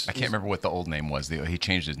he's I can't remember what the old name was. He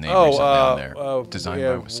changed his name recently on there.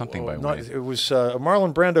 Designed by something by Wade. It was a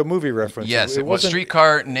Marlon Brando movie reference. Yes, it was wasn't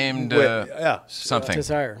Streetcar named yeah, something.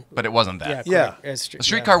 Desire. But it wasn't that. Yeah. Yeah. correct. It's A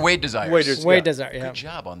Streetcar Wade Desires. Wade is- Wade yeah. Desire. Yeah. Good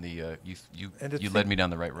job on the And the you thing- led me down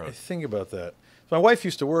the right road. Think about that. So my wife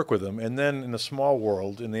used to work with him, and then in the small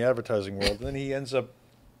world, in the advertising world, then he ends up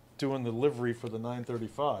doing the livery for the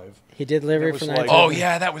 935. He did delivery It was for like- 9/11. Oh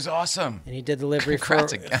yeah, that was awesome. And he did delivery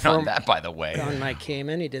Congrats for again for- on that, by the way. on my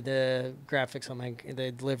Cayman. He did the graphics on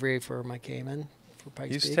the delivery for my Cayman for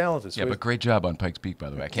Pikes He's Peak. talented. Yeah, but great job on Pikes Peak, by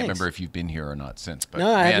the way. I can't remember if you've been here or not since, but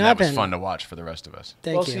No, I have man, not that was been. fun to watch for the rest of us.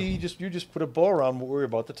 Thank you. See, you just put a bow around what we're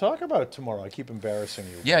about to talk about tomorrow. I keep embarrassing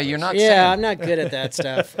you. Yeah, you're not. Yeah, saying. I'm not good at that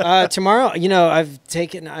stuff. Tomorrow,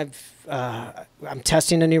 I'm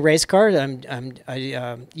testing a new race car. You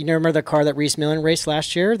remember the car that Reese Millen raced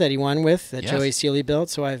last year that he won with, that Yes. Joey Seeley built?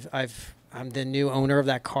 So I'm the new owner of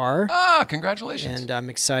that car. Ah, congratulations. And I'm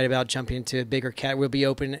excited about jumping into a bigger cat. We'll be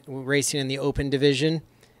racing in the open division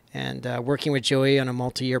and working with Joey on a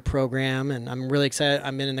multi-year program. And I'm really excited.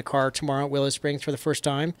 I'm in the car tomorrow at Willow Springs for the first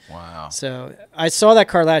time. Wow. So I saw that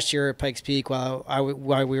car last year at Pikes Peak while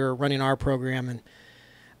we were running our program, and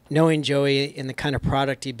knowing Joey and the kind of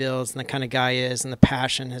product he builds and the kind of guy he is and the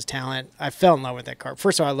passion, his talent, I fell in love with that car.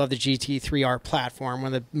 First of all, I love the GT3R platform,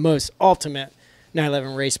 one of the most ultimate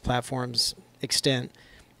 911 race platforms extent.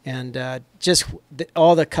 And just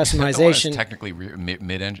all the customization. It's technically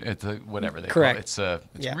mid-engine. It's whatever they Correct. call it.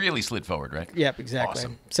 It's really slid forward, right? Yep, exactly.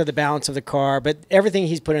 Awesome. So the balance of the car, but everything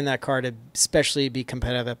he's put in that car to especially be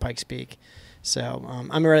competitive at Pikes Peak. So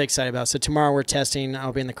I'm really excited about it. So tomorrow we're testing.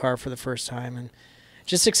 I'll be in the car for the first time and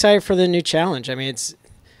just excited for the new challenge. I mean, it's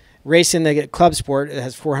racing the club sport. It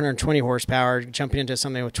has 420 horsepower, jumping into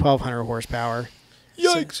something with 1,200 horsepower.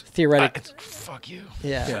 Yikes! So, theoretic. Fuck you.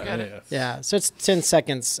 Yeah. Forget it. Yeah. So it's 10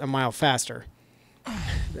 seconds a mile faster.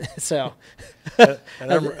 So. And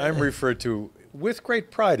I'm referred to with great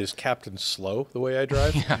pride as Captain Slow, the way I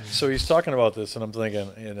drive. So he's talking about this, and I'm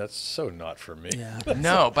thinking, that's so not for me. Yeah.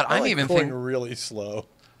 No, but I'm like even going thinking, really slow.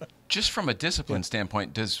 just from a discipline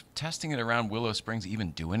standpoint, does testing it around Willow Springs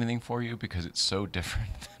even do anything for you? Because it's so different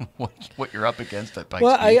than what you're up against at Pikes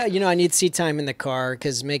Well, Peak. I need seat time in the car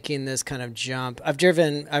because making this kind of jump.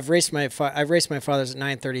 I've raced my father's at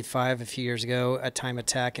 935 a few years ago at Time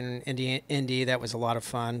Attack in Indy. That was a lot of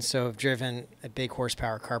fun. So I've driven a big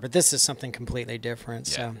horsepower car, but this is something completely different.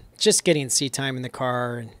 Yeah. So just getting seat time in the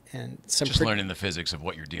car and some Just learning the physics of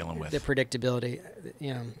what you're dealing with. the predictability,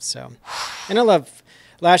 So, and I love.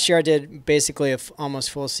 Last year I did basically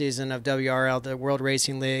almost full season of WRL, the World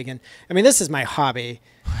Racing League, and I mean this is my hobby.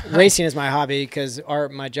 Racing is my hobby because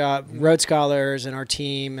my job, Road Scholars, and our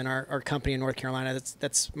team and our company in North Carolina.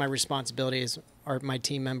 That's my responsibility is my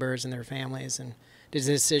team members and their families and the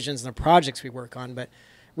decisions and the projects we work on. But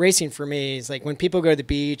racing for me is like when people go to the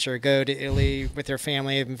beach or go to Italy with their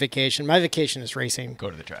family and vacation. My vacation is racing.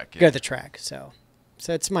 Go to the track. Go to the track. So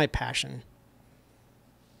it's my passion.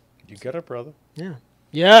 You got it, brother. Yeah.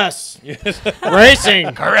 Yes.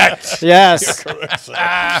 Racing. Correct. Yes.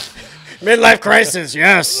 Midlife crisis.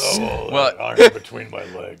 Yes. Well, Iron between my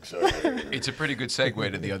legs. it's a pretty good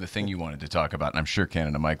segue to the other thing you wanted to talk about, and I'm sure Ken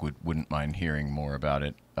and Mike wouldn't mind hearing more about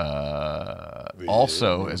it.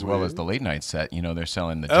 Also, as well as the late night set, they're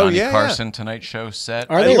selling the Johnny Carson Tonight Show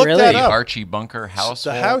set. Are they really? The Archie Bunker house,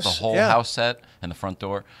 the whole house set, and the front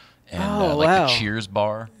door, and wow. the Cheers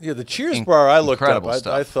bar. Yeah, the Cheers bar I looked up. Incredible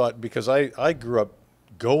stuff. I thought because I grew up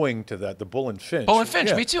going to that, the Bull and Finch. Bull and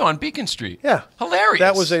Finch, yeah. me too, on Beacon Street. Yeah. Hilarious.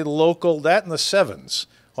 That was a local, that in the sevens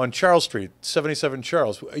on Charles Street, 77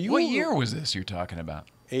 Charles. What year was this you're talking about?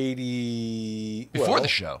 80. Before the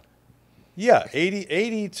show. Yeah,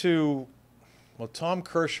 80 to, Tom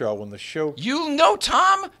Kershaw when the show. You know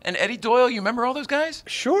Tom and Eddie Doyle? You remember all those guys?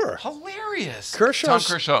 Sure. Hilarious. Tom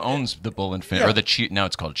Kershaw owns the Bull and Finch, or now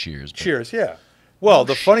it's called Cheers. Cheers, yeah. Well,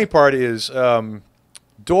 the funny part is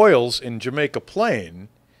Doyle's in Jamaica Plain,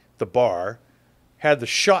 the bar, had the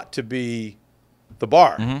shot to be the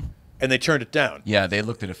bar, and they turned it down. Yeah, they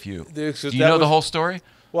looked at a few. Do you that know the was- whole story?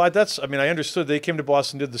 Well, I understood they came to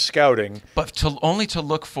Boston, did the scouting. But only to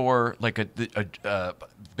look for like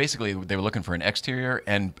basically they were looking for an exterior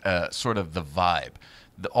and sort of the vibe.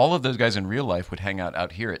 All of those guys in real life would hang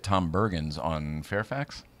out here at Tom Bergen's on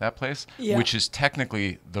Fairfax, that place, which is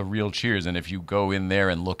technically the real Cheers. And if you go in there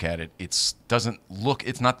and look at it,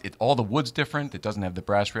 all the wood's different. It doesn't have the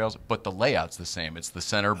brass rails, but the layout's the same. It's the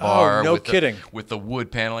center bar. No kidding. With the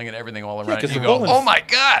wood paneling and everything all around. Yeah, You go, oh my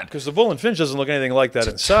God. Because the Bull and Finch doesn't look anything like that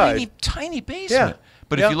inside. Tiny, tiny basement. Yeah.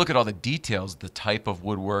 But if you look at all the details, the type of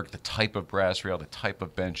woodwork, the type of brass rail, the type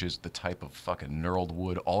of benches, the type of fucking knurled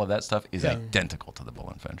wood, all of that stuff is identical to the Bull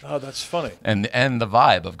and Finch. Oh, that's funny. And the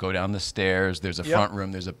vibe of go down the stairs, there's a front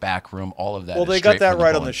room, there's a back room, all of that. Well, is they straight got that from the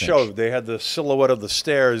right Bull on the and show. Finch. They had the silhouette of the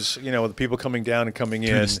stairs, with the people coming down and coming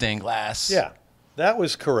Through in. the stained glass. Yeah, that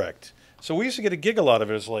was correct. So we used to get a giggle out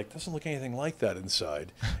of it. It's like, doesn't look anything like that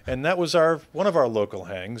inside. And that was one of our local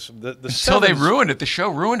hangs. Until they ruined it. The show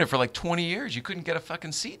ruined it for like 20 years. You couldn't get a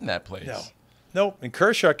fucking seat in that place. No. Nope. And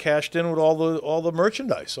Kershaw cashed in with all the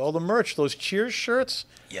merchandise, all the merch, those Cheers shirts.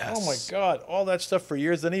 Yes. Oh my God, all that stuff for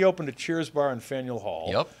years. Then he opened a Cheers bar in Faneuil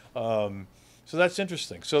Hall. Yep. So that's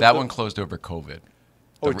interesting. So that one closed over COVID.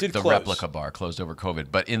 It did the close. replica bar closed over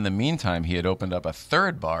COVID. But in the meantime, he had opened up a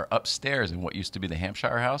third bar upstairs in what used to be the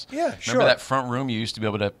Hampshire House. Yeah, sure. Remember that front room you used to be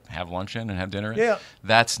able to have lunch in and have dinner in? Yeah.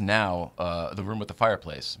 That's now the room with the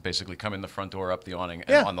fireplace. Basically, come in the front door, up the awning,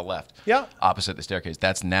 and on the left, opposite the staircase.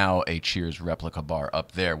 That's now a Cheers replica bar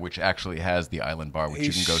up there, which actually has the island bar, which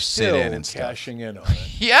you can go sit in and stuff. Cashing in on it.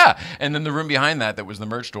 Yeah, and then the room behind that was the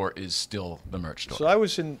merch store, is still the merch store. So I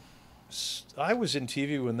was in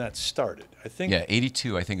TV when that started. I think. Yeah,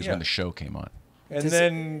 82, I think, is when the show came on. And Does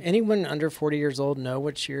then anyone under 40 years old know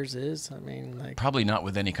what Cheers is? I mean, like probably not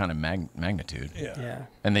with any kind of magnitude. yeah.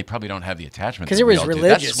 And they probably don't have the attachment Because that it we was all do.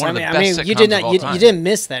 religious. That's one of the I best mean, you sitcoms did of not, all you time. didn't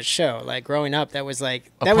miss that show. Like growing up, that was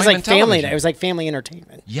like Appointment family. television. It was like family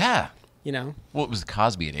entertainment. Yeah. You know. Well, it was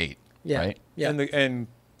Cosby at 8. Yeah. Right. Yeah. and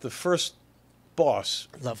the first boss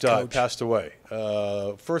passed away.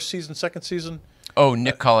 First season, second season. Oh,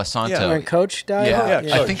 Nick Colasanto. When Coach died. Yeah.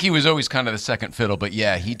 Yeah, I think he was always kind of the second fiddle, but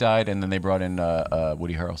yeah, he died, and then they brought in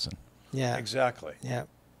Woody Harrelson. Yeah. Exactly. Yeah.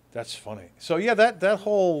 That's funny. So yeah, that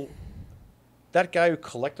guy who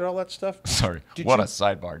collected all that stuff. Sorry, Did what you- a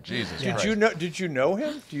sidebar, Jesus. Did Christ. you know? Did you know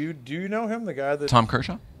him? Do you know him? The guy that Tom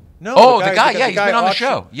Kershaw? No. Oh, the guy. Yeah, he's been on the auction-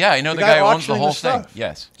 show. Yeah, I know the guy who owns the auctioning whole thing. stuff.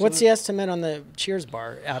 Yes. What's the estimate on the Cheers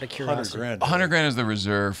bar? Out of curiosity. 100 grand. 100 grand is the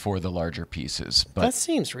reserve for the larger pieces, but That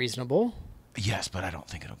seems reasonable. yes, but I don't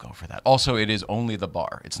think it'll go for that. Also, it is only the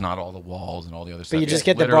bar. It's not all the walls and all the other stuff. you just It's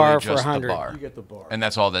get the literally bar for just the 100. bar. You get the bar. And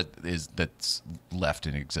that's all that's left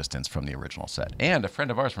in existence from the original set. And a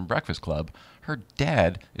friend of ours from Breakfast Club, her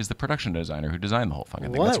dad is the production designer who designed the whole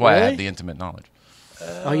fucking thing. What, That's why I really? have the intimate knowledge.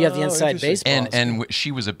 Oh, you have the inside interesting. baseball. And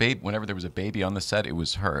she was a babe. Whenever there was a baby on the set, it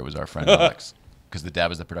was her. It was our friend Alex. Because the dad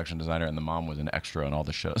was the production designer and the mom was an extra on all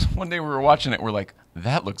the shows. One day we were watching it, we're like,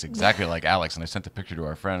 that looks exactly like Alex. And I sent the picture to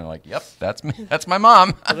our friend and we're like, yep, that's me. That's my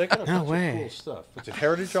mom. So they got a No bunch way. of cool stuff. It's a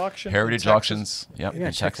Heritage Auction. Heritage in Texas. Auctions. Yep, you gotta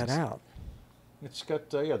in check Texas. that out. It's got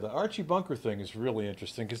the Archie Bunker thing is really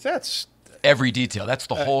interesting because that's Every detail. That's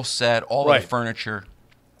the whole set, all of right. the furniture.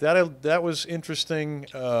 that was interesting.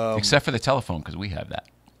 Except for the telephone, because we have that.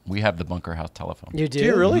 We have the Bunker House telephone. You do? Do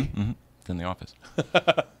you really? Mm-hmm. It's in the office.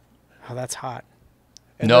 Oh, that's hot.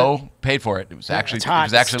 No, paid for it. It was actually it's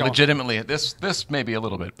hot, it's stolen. legitimately this maybe a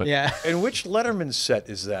little bit, but Yeah. And which Letterman set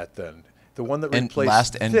is that then? The one that And replaced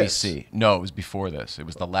last this? NBC. No, it was before this. It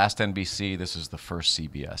was the last NBC. This is the first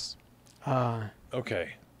CBS.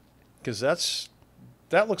 Okay, because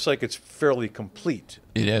that looks like it's fairly complete.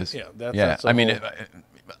 It is. Yeah, that's a I mean, whole-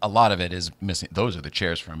 a lot of it is missing. Those are the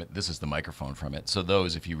chairs from it. This is the microphone from it. So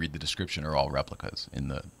those, if you read the description, are all replicas in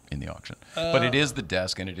the auction. But it is the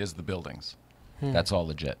desk and it is the buildings. That's all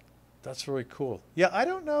legit. That's really cool. Yeah, I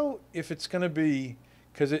don't know if it's going to be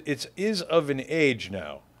because it is of an age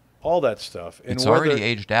now. All that stuff. And It's whether- already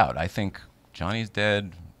aged out. I think Johnny's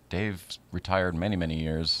dead. Dave's retired many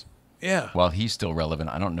years. Yeah. While he's still relevant,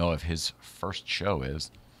 I don't know if his first show is.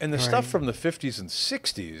 And the stuff from the 50s and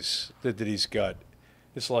 60s that he's got,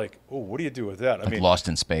 it's like, oh, what do you do with that? I Like mean, Lost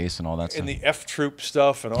in Space and all that and stuff. the F Troop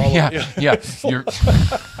stuff and all yeah, that. yeah. You're,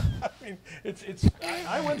 I mean,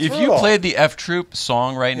 I went if through it you all. played the F Troop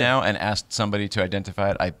song right now and asked somebody to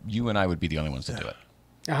identify it, you and I would be the only ones to do it.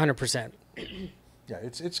 100%. Yeah,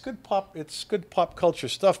 it's good pop culture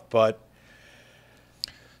stuff, but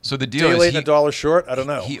So the deal day is late and a dollar short. I don't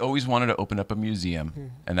know. he always wanted to open up a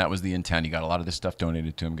museum, and that was the intent. He got a lot of this stuff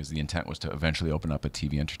donated to him because the intent was to eventually open up a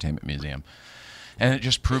TV entertainment museum. And it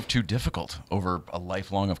just proved too difficult over a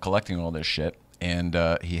lifelong of collecting all this shit. And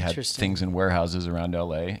he had Interesting. things in warehouses around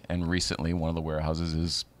L.A., and recently one of the warehouses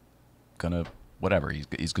is going to, whatever,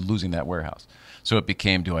 he's losing that warehouse. So it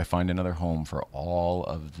became, do I find another home for all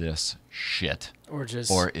of this shit? Or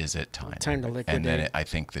is it time? Time to And liquidate. then I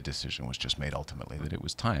think the decision was just made ultimately that it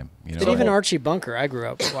was time. You know, But even Archie Bunker, I grew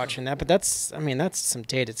up watching that, but that's some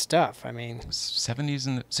dated stuff. I mean, 70s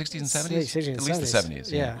and 60s and 70s? 60s and At least the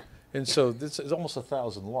 70s. Yeah. And so this is almost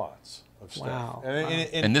 1,000 lots of stuff. Wow.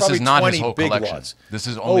 And this probably is not his 20 whole big collection. lots. This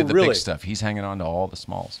is only the really? big stuff. He's hanging on to all the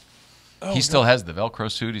smalls. He still has the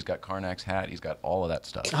Velcro suit. He's got Karnak's hat. He's got all of that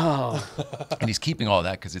stuff. Oh. And he's keeping all of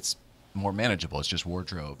that because it's more manageable. It's just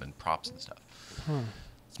wardrobe and props and stuff.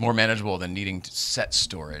 It's more manageable than needing set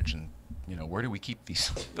storage. And, you know, where do we keep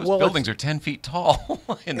these? Those Well, buildings are 10 feet tall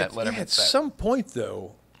in that At Letterman set. some point,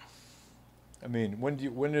 though, I mean, when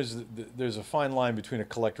there's a fine line between a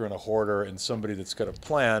collector and a hoarder and somebody that's got a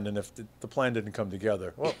plan, and if the plan didn't come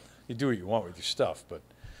together, well, you do what you want with your stuff, but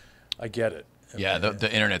I get it. Yeah, the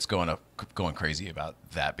internet's going crazy about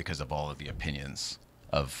that because of all of the opinions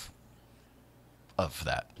of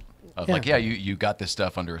that. Of like, you got this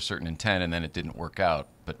stuff under a certain intent, and then it didn't work out,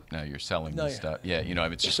 but now you're selling this stuff. Yeah, you know,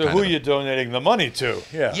 it's just so who are you donating the money to?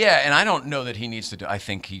 Yeah. Yeah, and I don't know that he needs to do. I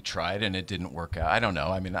think he tried, and it didn't work out. I don't know.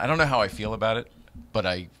 I mean, I don't know how I feel about it, but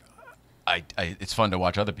it's fun to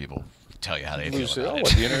watch other people tell you how they feel about it.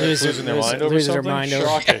 What, the internet's losing their mind over something?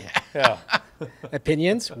 Shocking. Yeah.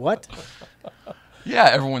 Opinions? What? Yeah,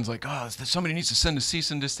 everyone's like, oh, somebody needs to send a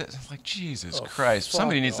cease and desist. It's like, Jesus Christ.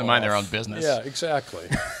 Somebody needs to mind their own business. Yeah, exactly.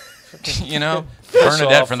 You know?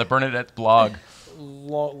 Bernadette from the Bernadette blog.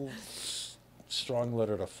 Strong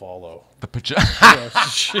letter to follow. The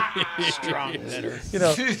Strong letter. You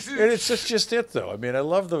know, and it's just it, though. I mean, I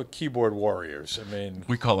love the keyboard warriors. I mean,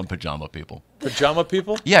 we call them pajama people. Pajama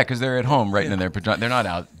people? Yeah, because they're at home writing in their pajamas. They're not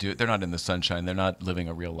out. They're not in the sunshine. They're not living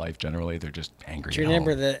a real life generally. They're just angry. Do you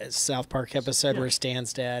remember the South Park episode where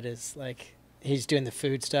Stan's dad is like, he's doing the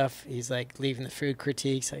food stuff. He's like leaving the food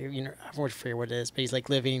critiques. Like, you know, I don't forget what it is, but he's like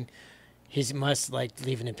living. He must like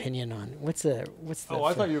leave an opinion on what's the. Oh,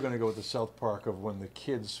 I thought you were going to go with the South Park of when the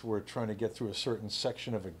kids were trying to get through a certain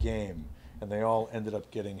section of a game, and they all ended up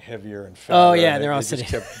getting heavier and fatter. Oh yeah, they're all sitting.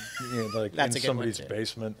 Kept, you know, like That's in a good somebody's one, too.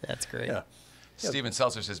 basement. That's great. Yeah. Steven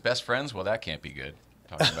Seltzer says, best friends? Well, that can't be good.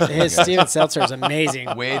 Steven Seltzer is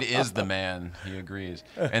amazing. Wade is the man. He agrees.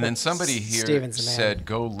 And then somebody here Steven's the man. said,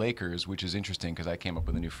 go Lakers, which is interesting because I came up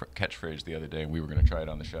with a new catchphrase the other day, and we were going to try it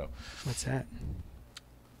on the show. What's that?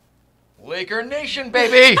 Laker Nation,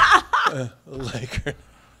 baby! Laker.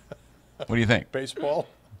 What do you think? Baseball.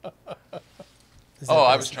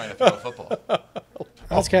 I was trying to throw a football.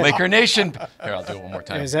 That's good. Laker Nation. Here, I'll do it one more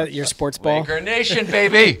time. Is that your sports ball? Laker Nation,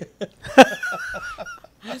 baby!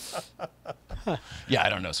 Yeah, I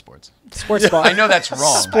don't know sports. Sports ball. I know that's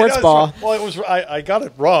wrong. Sports ball. Well, it was. I got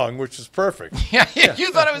it wrong, which is perfect. Yeah,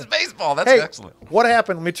 you thought it was baseball. That's Hey, excellent. what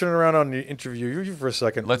happened? Let me turn around on the interview you for a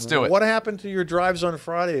second. Let's do it. What happened to your drives on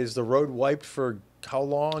Friday? Is the road wiped for how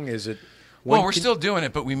long? Is it? Well, we're still doing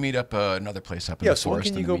it, but we meet up another place up in the so when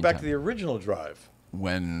forest. can you go back to the original drive?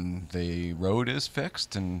 When the road is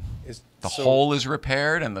fixed and the so- hole is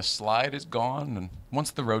repaired and the slide is gone, and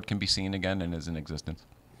once the road can be seen again and is in existence.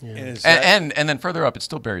 Yeah. And, is that, And then further up, it's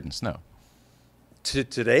still buried in snow.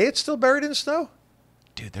 Today, it's still buried in snow.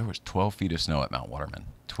 Dude, there was 12 feet of snow at Mount Waterman.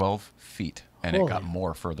 12 feet, and it got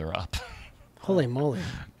more further up. Holy moly!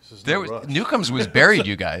 Newcomb's was buried,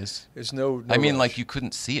 you guys. There's no I mean, rush. like you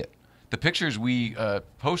couldn't see it. The pictures we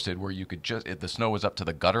posted where you could the snow was up to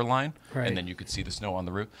the gutter line, Right. and then you could see the snow on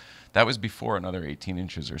the roof. That was before another 18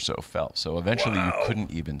 inches or so fell. So eventually you couldn't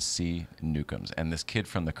even see Newcomb's. And this kid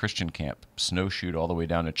from the Christian camp snowshoed all the way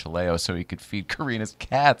down to Chileo so he could feed Karina's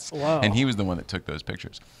cats. Wow. And he was the one that took those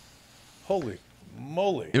pictures. Holy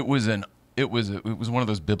moly! It was one of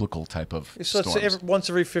those biblical type of So storms. it's once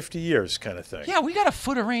every 50 years kind of thing. Yeah, we got a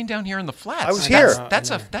foot of rain down here in the flats. I was here.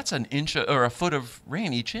 That's an inch or a foot of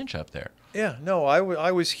rain each inch up there. Yeah, no,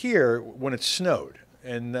 I was here when it snowed,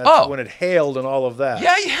 and that's when it hailed and all of that.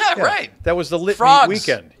 Yeah, right. That was the litany Frogs.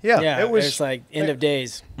 weekend. Yeah, it was like end of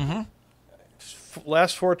days.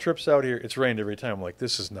 Last 4 trips out here, it's rained every time. I'm like,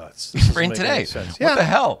 this is nuts. This doesn't Rain make today. any sense. What the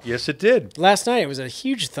hell? Yes, it did. Last night it was a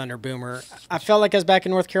huge thunder boomer. I felt like I was back in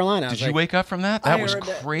North Carolina. Did you wake up from that? That was heard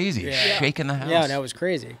that. crazy. Yeah. Shaking the house. Yeah, that was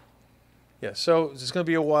crazy. Yeah, so it's going to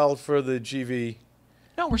be a while for the GV.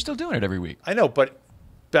 No, we're still doing it every week. I know, but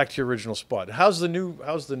back to your original spot. How's the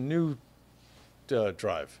new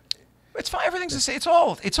drive? It's fine. Everything's the same. It's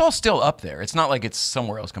all still up there. It's not like it's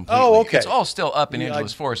somewhere else completely. Oh, okay. It's all still up in Yeah,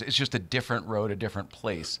 Angeles Forest. It's just a different road, a different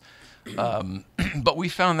place. But we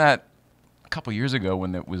found that a couple years ago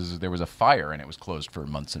when there was a fire and it was closed for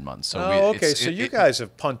months and months. So Okay. So you guys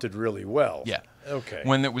have punted really well. Yeah. Okay.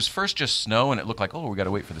 When it was first just snow and it looked like, we got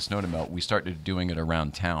to wait for the snow to melt, we started doing it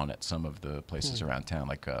around town at some of the places around town.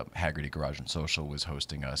 Like Haggerty Garage and Social was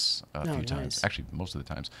hosting us a few times. Nice. Actually, most of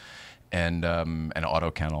the times. And an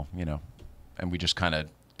Auto Kennel, and we just kind of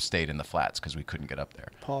stayed in the flats because we couldn't get up there.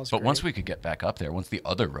 Paul's but great. once we could get back up there, once the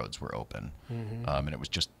other roads were open, and it was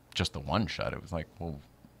just the one shot, it was like, well,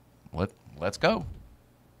 let's go.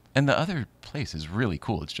 And the other place is really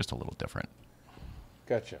cool. It's just a little different.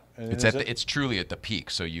 Gotcha. And It's truly at the peak,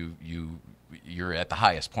 so you're at the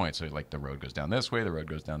highest point. So like the road goes down this way, the road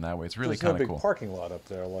goes down that way. It's really there's no kind of big cool. parking lot up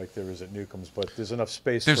there like there is at Newcomb's, but there's enough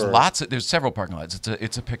space. There's several parking lots.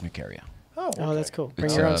 It's a picnic area. Oh, that's cool. Bring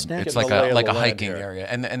It's, your own snack. it's Getting like the lay of like the a land hiking here. area,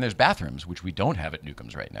 and there's bathrooms which we don't have at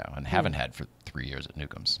Newcomb's right now, and haven't had for 3 years at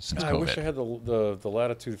Newcomb's since I COVID. wish I had the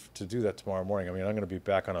latitude to do that tomorrow morning. I mean, I'm going to be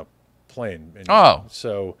back on a plane.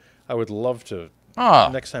 So I would love to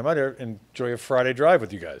next time out here enjoy a Friday drive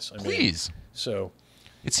with you guys. I mean, Please. So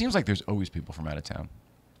It seems like there's always people from out of town.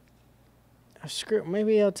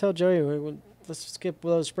 Maybe I'll tell Joey let's skip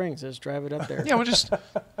Willow Springs. Let's drive it up there. Yeah, we'll just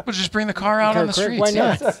bring the car out on the streets. Why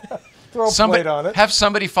Yeah. not? Throw a plate on it. Have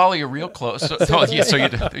somebody follow you real close. So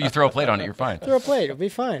you throw a plate on it, you're fine. Throw a plate. It'll be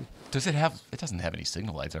fine. Does it have? It doesn't have any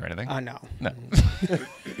signal lights or anything. No. No.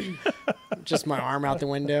 Just my arm out the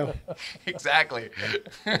window. Exactly.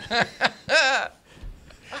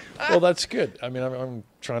 Well, that's good. I mean, I'm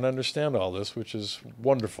trying to understand all this, which is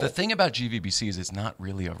wonderful. The thing about GVBC is it's not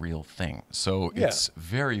really a real thing. So it's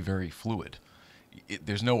very, very fluid.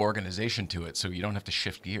 There's no organization to it, so you don't have to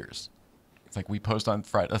shift gears. It's like we post on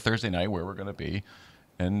Thursday night where we're going to be,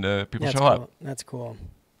 and people show up. That's cool.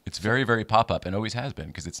 It's very, very pop-up and always has been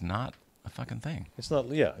because it's not a fucking thing. It's not.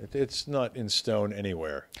 Yeah, it's not in stone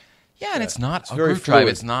anywhere. Yeah, and it's not a very group drive.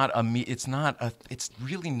 fluid. It's not a me. It's not a. It's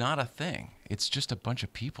really not a thing. It's just a bunch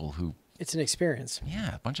of people who. It's an experience.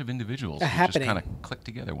 Yeah, a bunch of individuals A who happening. just kind of click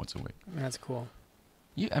together once a week. That's cool.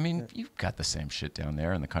 You've got the same shit down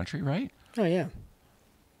there in the country, right? Oh yeah.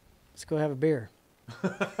 Let's go have a beer.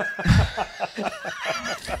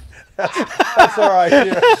 That's our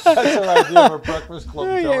idea. That's our idea for breakfast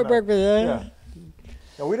club. Yeah, breakfast. Yeah.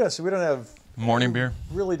 No, we don't. So we don't have. Morning beer.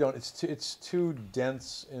 Really don't. It's too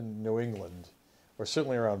dense in New England, or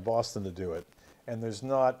certainly around Boston to do it. And there's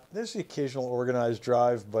the occasional organized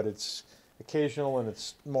drive, but it's occasional and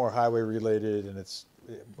it's more highway related, and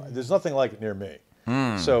there's nothing like it near me.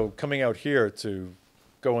 So coming out here to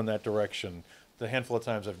go in that direction, the handful of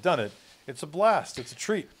times I've done it, it's a blast. It's a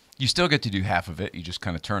treat. You still get to do half of it. You just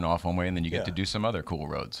kind of turn off one way, and then you get to do some other cool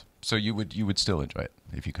roads. So you would still enjoy it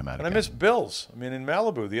if you come out. And I miss Bill's. I mean, in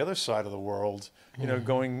Malibu, the other side of the world,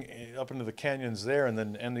 going up into the canyons there, and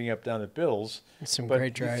then ending up down at Bill's. Some but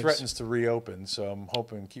great drives. It threatens to reopen, so I'm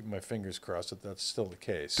hoping, keeping my fingers crossed that that's still the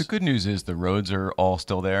case. The good news is the roads are all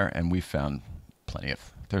still there, and we've found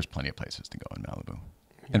there's plenty of places to go in Malibu.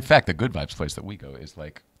 In fact, the Good Vibes place that we go is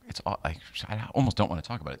like. I almost don't want to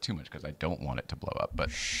talk about it too much because I don't want it to blow up. But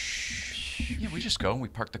yeah, we just go and we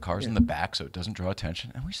park the cars in the back so it doesn't draw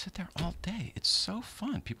attention, and we sit there all day. It's so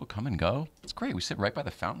fun. People come and go. It's great. We sit right by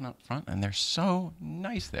the fountain out front, and they're so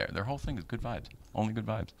nice there. Their whole thing is good vibes. Only good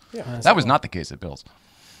vibes. Yeah, that was not the case at Bill's.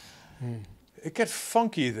 It got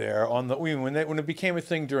funky there when it became a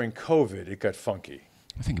thing during COVID. It got funky.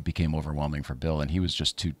 I think it became overwhelming for Bill, and he was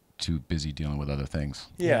just too busy dealing with other things.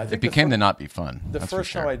 Yeah, it became to not be fun. The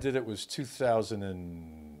first time I did it was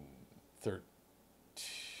 2013.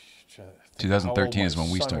 2013 is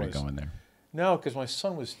when we started going there. No, because my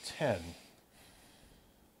son was 10.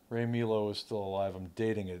 Ray Milo is still alive. I'm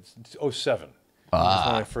dating it. It's 07. That's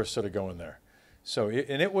when I first started going there. So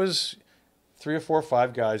it was 3 or 4 or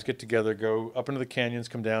 5 guys get together, go up into the canyons,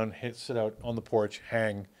 come down, sit out on the porch,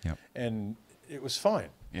 hang, and it was fine.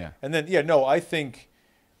 Yeah. And then I think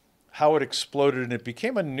how it exploded and it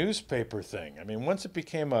became a newspaper thing. I mean, once it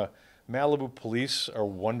became a Malibu police are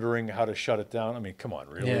wondering how to shut it down. I mean, come on,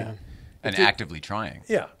 really? Yeah. And actively trying.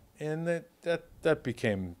 Yeah, and that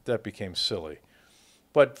became silly.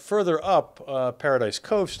 But further up, Paradise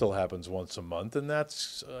Cove still happens once a month, and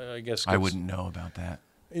that's I guess I wouldn't know about that.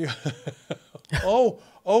 oh,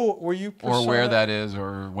 were you or where that is,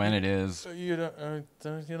 or when it is? You're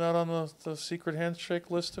not on the secret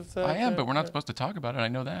handshake list of that. I am, but we're not supposed to talk about it. I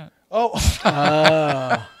know that. Oh.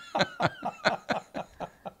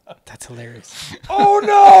 That's hilarious. Oh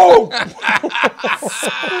no!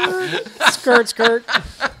 Skirt.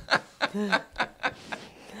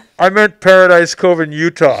 I meant Paradise Cove in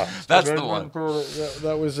Utah. That's the one.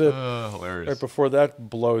 That was it. Hilarious. Right before that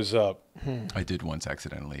blows up. I did once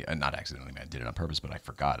accidentally, not accidentally, I did it on purpose, but I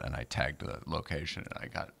forgot, and I tagged the location, and I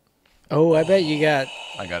got I bet you got.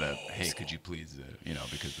 I got a, hey, could you please,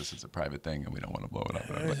 because this is a private thing, and we don't want to blow it up.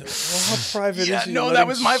 And I'm like, well, how private is it? No, that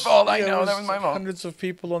was my fault. I know, that was my fault. Hundreds of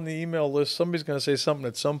people on the email list. Somebody's going to say something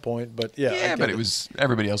at some point, but yeah, but it was,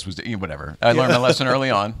 everybody else was, whatever. I learned my lesson early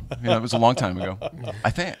on. It was a long time ago. I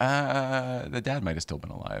think the dad might have still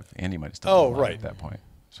been alive. Andy might have still been alive at that point.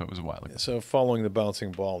 So it was a while ago. So following the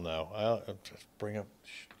bouncing ball now, I'll just bring up.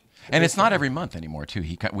 And it's not every month anymore, too,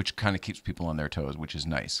 which kind of keeps people on their toes, which is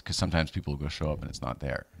nice, because sometimes people will go show up and it's not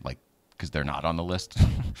there, because they're not on the list.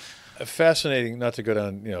 Fascinating, not to go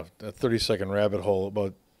down, a 30-second rabbit hole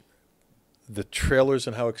about the trailers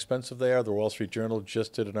and how expensive they are. The Wall Street Journal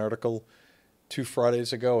just did an article 2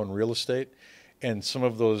 Fridays ago on real estate, and some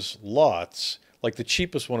of those lots, like the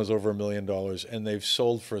cheapest one is over $1 million, and they've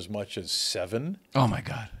sold for as much as $7 million. Oh, my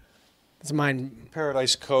God. It's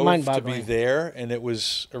Paradise Cove to be there, and it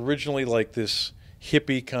was originally like this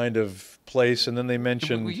hippie kind of place, and then they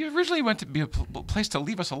mentioned you originally went to be a place to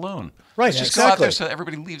leave us alone. Right, just go out there so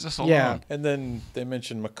everybody leaves us alone. Yeah. And then they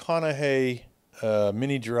mentioned McConaughey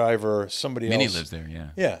Mini Driver, somebody Minnie else. lives there, yeah.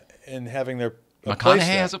 Yeah, and having their a McConaughey place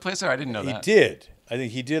there. has a place there? I didn't know He that. did. I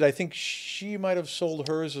think he did. I think she might have sold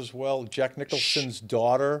hers as well. Jack Nicholson's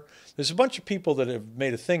daughter. There's a bunch of people that have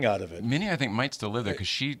made a thing out of it. Minnie, I think, might still live there because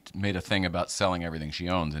she made a thing about selling everything she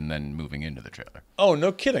owns and then moving into the trailer. Oh,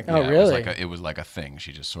 no kidding. Oh, Yeah, really? It was like a thing.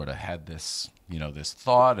 She just sort of had this, this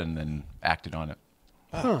thought and then acted on it.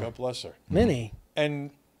 Oh, God bless her. Minnie.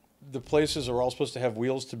 And the places are all supposed to have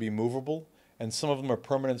wheels to be movable, and some of them are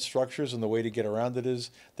permanent structures, and the way to get around it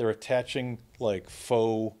is they're attaching like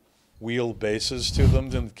faux wheel bases to them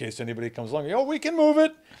in case anybody comes along. Oh, we can move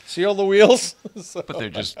it. See all the wheels? So, But they're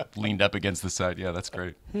just leaned up against the side. Yeah, that's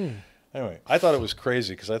great. anyway, I thought it was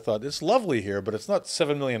crazy because I thought it's lovely here, but it's not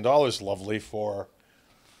 $7 million lovely for...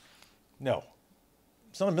 No.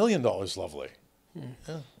 It's not $1 million lovely.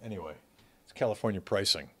 Anyway, it's California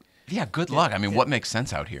pricing. Yeah, good luck. I mean, what makes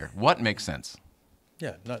sense out here? What makes sense?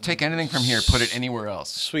 Yeah, not Take anything from here, put it anywhere else.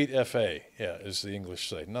 Sweet FA, yeah, as the English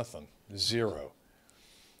say. Nothing. Zero.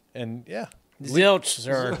 And yeah. Zilch,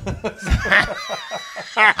 sir.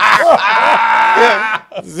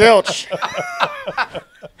 Zilch.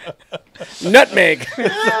 Nutmeg.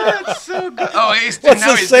 That's so good. Oh, What's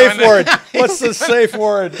the safe word? What's the safe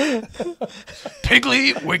word?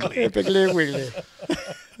 Piggly Wiggly. Piggly wiggly.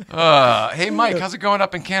 Hey, Mike, how's it going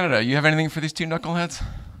up in Canada? You have anything for these two knuckleheads?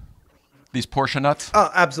 These Porsche nuts?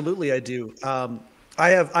 Absolutely, I do.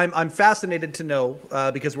 I'm fascinated to know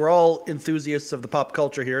because we're all enthusiasts of the pop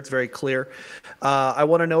culture here. It's very clear. I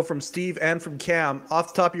want to know from Steve and from Cam,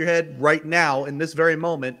 off the top of your head, right now in this very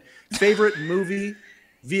moment, favorite movie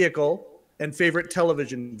vehicle and favorite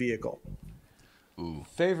television vehicle. Ooh,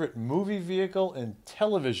 Favorite movie vehicle and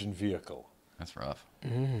television vehicle. that's rough.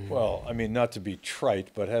 Well, I mean, not to be trite,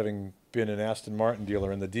 but having been an Aston Martin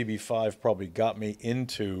dealer, and the DB5 probably got me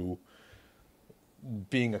into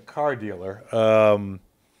being a car dealer.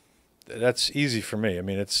 That's easy for me. I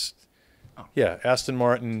mean, it's, yeah, Aston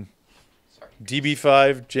Martin,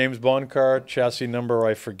 DB5, James Bond car, chassis number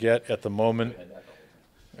I forget at the moment.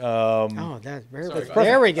 Oh, that's very Perfect.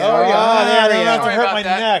 There we go. Oh, yeah. Oh, there we I don't have go. to hurt about my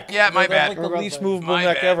that. neck. Yeah, my That's bad. like the least movable My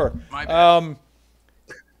neck bad. ever. My bad.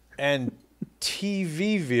 And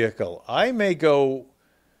TV vehicle. I may go,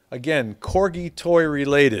 again, Corgi toy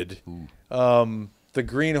related, the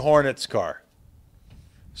Green Hornets car.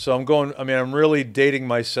 So I'm really dating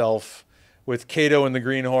myself with Kato and the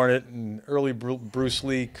Green Hornet and early Bruce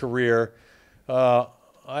Lee career. And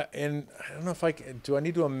I don't know if do I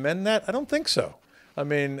need to amend that? I don't think so. I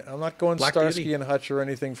mean, I'm not going Black Starsky Beauty. and Hutch or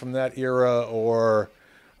anything from that era or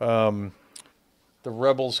the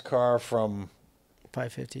Rebels car from...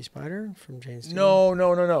 550 Spider from James Stewart.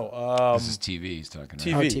 No. This is TV he's talking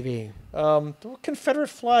about. TV. Oh, TV. The Confederate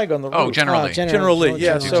flag on the roof. Oh, General Lee. General Lee.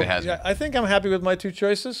 Yeah, General so Lee. Has yeah, me. I think I'm happy with my two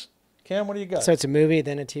choices. Cam, what do you got? So it's a movie,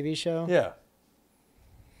 then a TV show? yeah.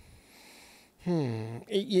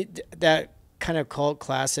 That kind of cult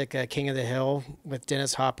classic, King of the Hill, with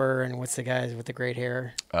Dennis Hopper and what's the guy with the great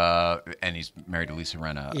hair? And he's married to Lisa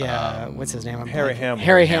Rinna. Yeah, what's his name? I'm Harry blanking. Hamlin.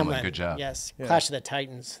 Harry Hamlin, Hamlin. good job. Yes, Yeah. Clash of the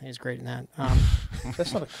Titans. He's great in that.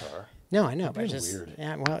 That's not a car. No, I know, but being just weird.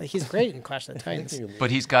 yeah. Well, he's great in Clash of the Titans.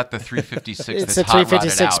 But he's got the 356 It's that's a hot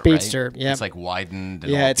 356 rodded out, Speedster, right? yep. It's like widened.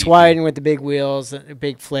 And Yeah, all it's beefy. wide with the big wheels, the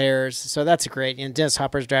big flares. So that's great. And Dennis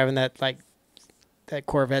Hopper's driving that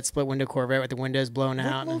Corvette, split window Corvette with the windows blown What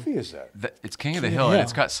out. movie is that? It's King of the Hill, and Hill.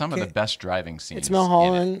 it's got some of the best driving scenes. It's in Mel it.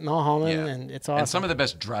 Holland, Yeah. and it's awesome. And some of the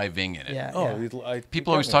best driving in it. yeah. Oh, yeah.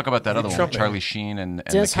 People always talk about that other one, Trump Charlie Sheen and the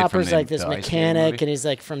Dennis kid from Hopper's the, like this the Ice Skating mechanic, movie. and he's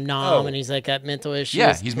like from Nam, Oh. and he's like got mental issues.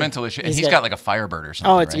 Yeah, he's mental issue. He's He's got- got like a Firebird or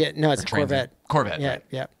something. Oh, it's right? it's a Transit. Corvette. Corvette. Yeah, right.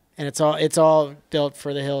 yeah. And it's all built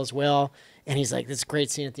for the hill as well. And he's like this great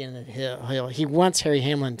scene at the end of the hill. He wants Harry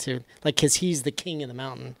Hamlin to because he's the king of the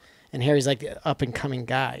mountain, and Harry's like the up and coming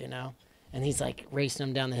guy, And he's like racing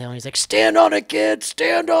him down the hill. And he's like, "Stand on it, kid!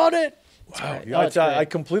 Stand on it!" Wow, great. yeah, Oh, it's I great.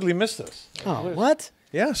 completely missed this. Oh, what?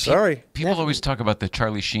 Yeah, sorry. People always talk about the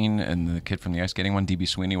Charlie Sheen and the kid from the ice skating one, DB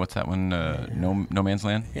Sweeney. What's that one? No Man's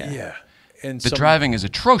Land. Yeah. And The driving is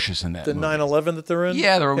atrocious in that the movie. 911 that they're in?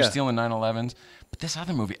 Yeah, they're always stealing 911s. But this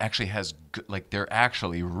other movie actually has, they're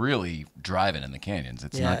actually really driving in the canyons.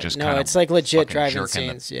 It's not just kind of it's like legit fucking driving jerking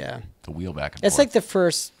scenes. Yeah, the wheel back and it's forth. like the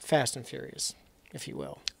first Fast and Furious, if you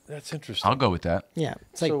will. That's interesting. I'll go with that. Yeah,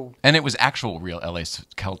 it's like So, And it was actual real LA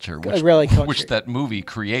culture, which, real culture. which that movie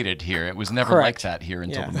created here. It was never Correct. like that here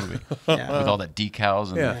until Yeah. the movie. Yeah. With all that decals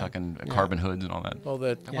and Yeah. the fucking carbon hoods and all that. oh,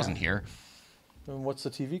 that. That wasn't here. And what's the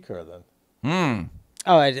TV car then?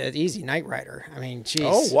 Oh, easy Knight Rider. I mean, jeez.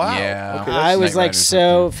 Oh, wow. Yeah. Okay, I was Knight like Rider's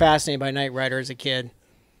so fascinated by Knight Rider as a kid.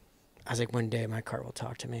 I was like, one day my car will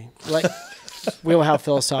talk to me. Like, We will have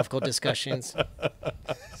philosophical discussions.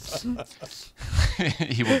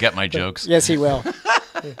 He will get my jokes. Yes, he will.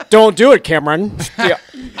 Don't do it, Cameron.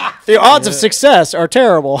 The odds of success are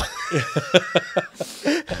terrible.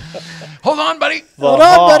 Hold on, buddy. Hold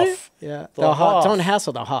on, buddy. Yeah, the Hoff. Don't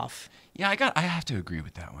hassle the Hoff. Yeah, I have to agree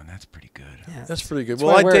with that one. That's pretty good. Yeah. That's pretty good. That's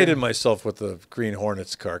Well, why I we're- dated myself with the Green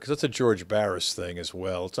Hornets car because that's a George Barris thing as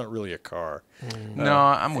well. It's not really a car. No,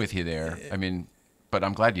 I'm with you there. I mean, but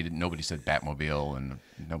I'm glad you didn't. Nobody said Batmobile and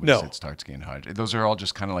nobody said Starsky and Hutch. Those are all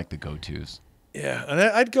just kind of like the go-tos. Yeah, and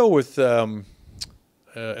I'd go with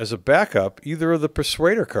as a backup either of the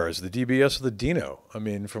Persuader cars, the DBS or the Dino. I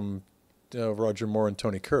mean, from Roger Moore and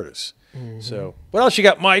Tony Curtis. So, what else you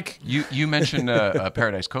got, Mike? You mentioned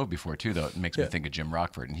Paradise Cove before too, though. It makes me think of Jim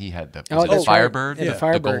Rockford, and he had the Oh, was it that's Firebird, right. Yeah, the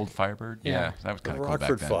Firebird. gold Firebird. Yeah, that was The kind of cool back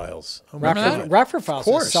Rockford then. Files. Oh, Remember that? Rockford Files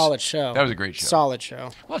was course. a solid show. That was a great show. Solid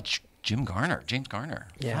show. Well, James Garner.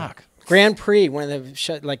 Yeah. Fuck. Grand Prix, one of the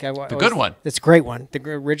The good one. It's a great one. The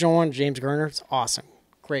original one, James Garner, it's awesome.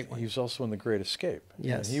 Great one. He was also in The Great Escape.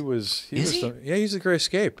 Yes. And he was. Is he? He's The Great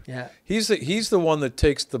Escape. Yeah. He's the one that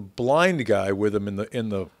takes the blind guy with him in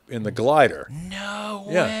the glider. No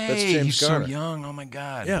way. Yeah, that's James He's Garner. so young. Oh my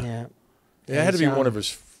god. Yeah. Yeah. It had to be one of his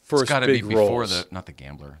first It's got to big be before roles. not the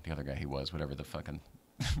Gambler, the other guy he was, whatever the fucking.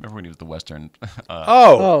 Remember when he was the Western?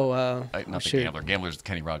 Oh, Not the shoot. Gambler. Gambler's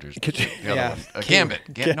Kenny Rogers. you- The other Yeah. one.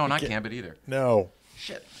 Gambit. No, not Gambit either. No,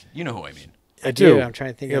 Shit. You know who I mean. I do. I'm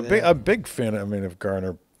trying to think Yeah, of the- a big fan. Of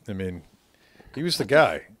Garner. I mean, he was the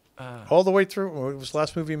guy all the way through. What was the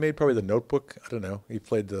last movie he made? Probably The Notebook. I don't know. He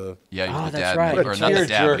played the. Yeah, he was Oh, the that's dad. right. Or not the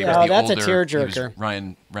dad, but he was Oh, the that's a older. He was tearjerker.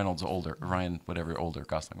 Ryan Reynolds older.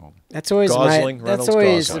 Gosling older. That's always Gosling, that's Reynolds,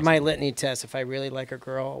 always Gosling. my litany test. If I really like a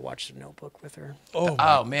girl, I'll watch The Notebook with her.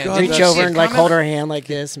 Oh man. God, Did you Reach see over it and like coming? hold her hand like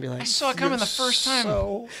this and be I like, saw it coming the first time.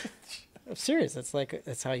 I'm serious.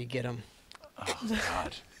 That's how you get them. Oh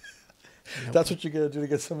God. That's what you got to do to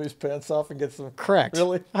get somebody's pants off and get some. Correct.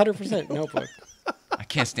 Really? 100% Notebook. I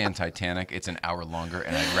can't stand Titanic. It's an hour longer,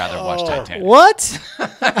 and I'd rather watch Titanic. What?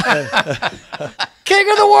 King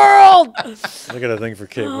of the world. Look at that thing for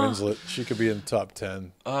Kate Winslet. She could be in top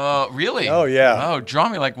 10. Really? Oh, yeah. Oh, draw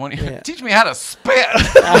me like one. Yeah. Teach me how to spit.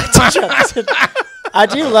 I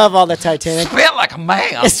do love all the Titanic. Spit like a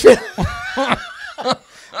man.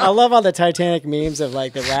 I love all the Titanic memes of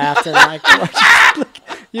like the raft and like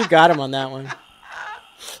you got him on that one.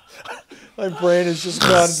 My brain has just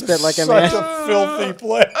gone Spit like a such man. a filthy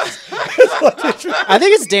place. I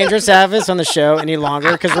think it's dangerous to have this on the show any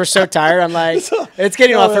longer because we're so tired. I'm like, it's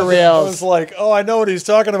getting off the I was reals. like, oh, I know what he's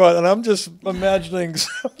talking about, and I'm just imagining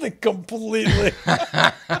something completely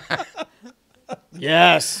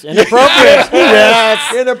Yes, inappropriate.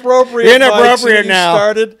 Yes, inappropriate. Inappropriate Mike, now.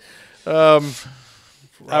 Started.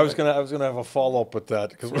 I was gonna have a follow up with that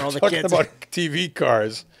because we're all the talking kids about TV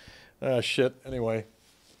cars. Shit. Anyway,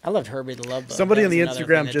 I loved Herbie the Love Bug. Somebody That on the was another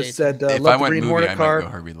Instagram thing that just dates me. said, If I love the went Green movie, Hornet I car. might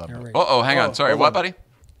go Herbie Love. Herbie. Oh, hang on. Sorry, hold what, on. buddy?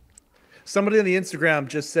 Somebody on the Instagram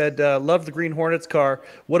just said, love the Green Hornets car.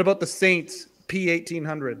 What about the Saints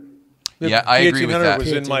P1800? Yeah, I agree with P1800 that.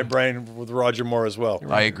 was in my brain with Roger Moore as well.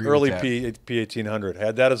 I agree Early with that. P1800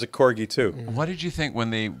 had that as a corgi too. What did you think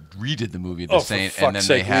when they redid the movie The Oh, for Saint, fuck's and then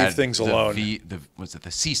sake, they had leave things the alone. was it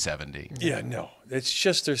the C70? Yeah, no, it's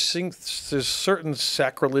just there's certain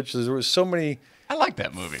sacrilege. There was so many I like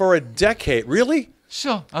that movie. for a decade. Really,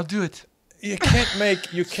 Sure, I'll do it. you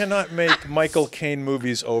cannot make Michael Caine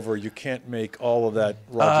movies over. You can't make all of that.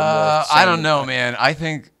 Roger Moore I don't know, man. I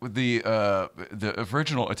think the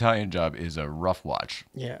original Italian Job is a rough watch,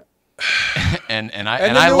 Yeah. and And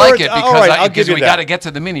I the like newer- it all right, I'll because give you we that. got to get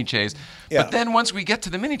to the mini chase. Yeah. But then once we get to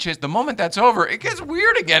the mini chase, the moment that's over, it gets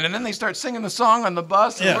weird again, and then they start singing the song on the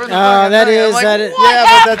bus. And Yeah. we're in the Oh, fucking that thing, and is- like, that is- what Yeah,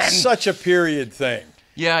 happened? but that's such a period thing.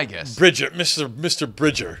 Yeah, I guess. Bridger, Mr.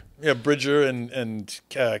 Bridger. Yeah, Bridger and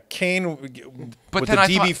Kane But with then the I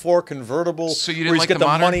thought- DB4 convertible. So you didn't where he's like got the the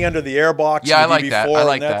modern? money under the airbox. Yeah, in I the like that. DB4, I and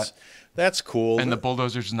like That's cool. And the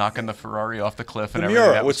bulldozer's knocking the Ferrari off the cliff and the everything.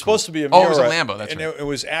 Miura. That It was cool. supposed to be a Miura. Oh, it was a Lambo. That's and right. it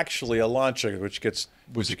was actually a Lancia, which gets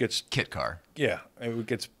Kit car. yeah, it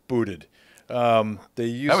gets booted. They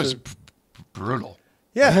used That was it- brutal.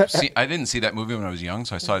 yeah. See, I didn't see that movie when I was young,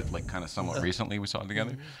 so I saw it like kind of somewhat recently. We saw it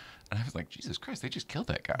together, and I was like, Jesus Christ, they just killed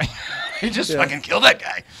that guy. They just fucking killed that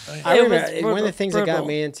guy. I It remember was one of the things that got brutal.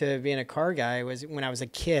 me into being a car guy was when I was a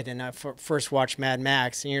kid and I first watched Mad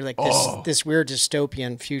Max, and you're like Oh. this weird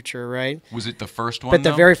dystopian future, right? Was it the first one? But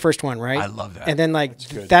the though? very first one, right? I love that. And then like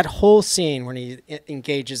good. that whole scene when he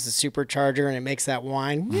engages the supercharger and it makes that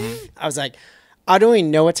whine, I was like, I don't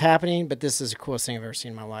even know what's happening, but this is the coolest thing I've ever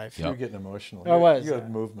seen in my life. You were getting emotional. I was. You had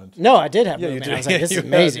movement. No, I did have Yeah, you movement. did. I was like, this is You had-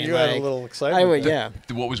 amazing. you had a Like, little excitement. I would, yeah.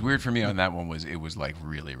 What was weird for me on that one was it was like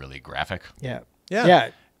really, really graphic. Yeah. Yeah. Yeah.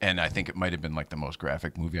 And I think it might have been like the most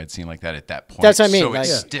graphic movie I'd seen like that at that point. That's what I mean, So like- it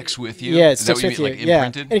sticks with you. Yeah, it Is that sticks what with you you. mean? Like Yeah.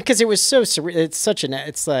 imprinted? Because it was so surreal. It's such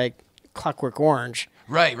it's like Clockwork Orange.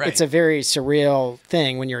 Right, right. It's a very surreal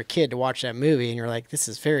thing when you're a kid to watch that movie and you're like, this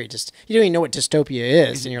is very just, you don't even know what dystopia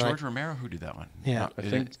is. Is and it you're George like, Romero who did that one? Yeah. I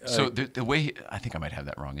think, so. The way I think I might have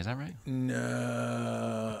that wrong. Is that right?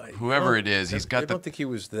 No. Whoever it is, he's got I don't think he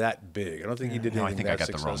was that big. I don't think he did No, I anything think I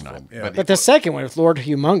that got the wrong successful. name. Yeah. but the second one with Lord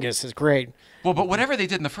Humongous is great. Well, but whatever they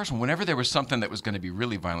did in the first one, whenever there was something that was going to be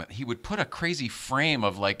really violent, he would put a crazy frame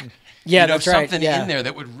of like, Yeah, you know, that's right, something yeah. in there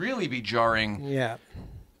that would really be jarring, Yeah.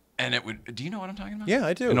 and it would. Do you know what I'm talking about? Yeah,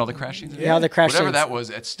 I do. And all the crash scenes. Yeah, all the crash Whatever scenes. that was,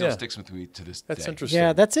 it still Yeah. sticks with me to this That's day. interesting.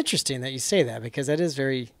 Yeah, that's interesting that you say that because that is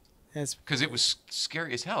very, that's, Because it was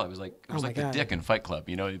scary as hell. It was like Oh my like the God. dick in Fight Club.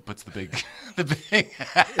 You know, he puts the big, the big.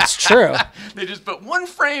 it's true. They just put one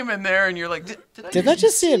frame in there, and you're like, Did I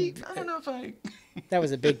just see I don't know if I. That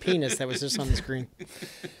was a big penis that was just on the screen.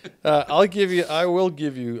 I will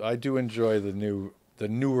give you. I do enjoy the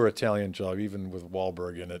newer Italian Job, even with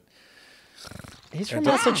Wahlberg in it. He's from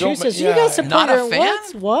don't- Massachusetts. yeah. You guys support Not a her- fan?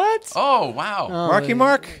 What? Oh wow. Marky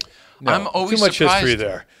Mark. No, I'm always too much surprised. history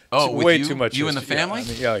there. Oh, with way you? too much. You and the history. family?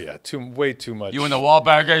 Yeah, way too much. You and the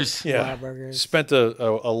Wahlburgers. yeah. Wahlburgers. Spent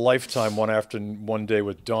a lifetime one day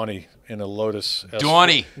with Donnie in a Lotus.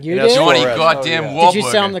 Donnie. You an did? Donnie, S4S. goddamn Oh, yeah. Wahlburger. Did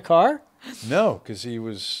you sell him the car? No, because he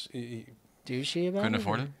was. Douchey about Couldn't it?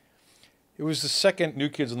 afford it. It was the second New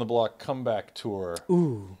Kids on the Block comeback tour.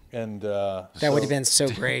 Ooh, And that would have been so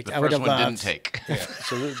great. The I would first have one loved. didn't take.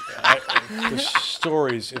 So the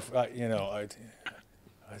stories, if I, you know,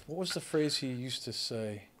 what was the phrase he used to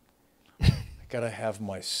say? I gotta have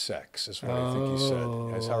my sex, is what I think he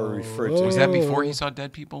said. That's how he referred to Was it. that before he saw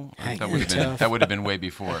Dead People? That would have been. tough. That would have been way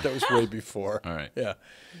before. That was way before. All right. Yeah.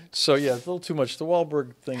 So yeah, a little too much. The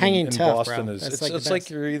Wahlberg thing Hanging in tough, Boston bro. is That's it's, like the it's like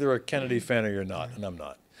best. you're either a Kennedy fan or you're not, and I'm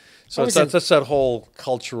not. So I it's was in- that's that whole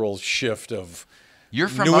cultural shift of You're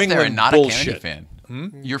from New up there England and not bullshit. a Kennedy fan.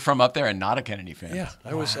 You're from up there and not a Kennedy fan. yeah.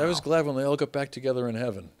 I was glad when they all got back together in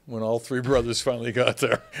heaven when all three brothers finally got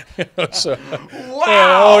there. You know, so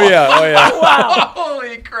Wow. oh yeah.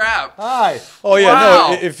 Holy crap. Hi. Oh yeah,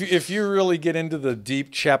 Wow. no. If you really get into the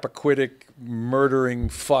deep Chappaquiddick murdering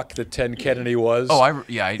fuck that Ted Kennedy was. Oh, I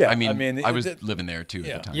mean, I was it- living there too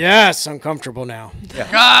yeah. at the time. Yes, I'm comfortable now.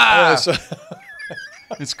 Ah! so-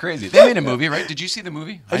 It's crazy. They made a movie, right? Did you see the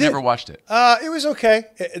movie? I did. never watched it. it was okay.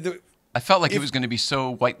 I felt like it was going to be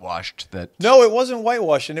so whitewashed that. No, it wasn't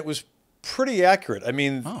whitewashed, and it was pretty accurate. I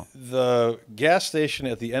mean, Oh. the gas station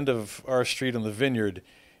at the end of our street on the Vineyard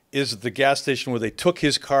is the gas station where they took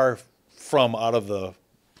his car from out of the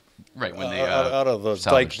Right when they out of the Dyke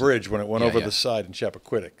salvaged it. Bridge when it went Yeah, over yeah. the side in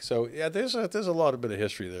Chappaquiddick. So yeah, there's a lot of bit of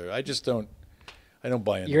history there. I just don't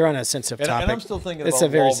buy into You're it. on a sensitive And, topic. and I'm still thinking It's about a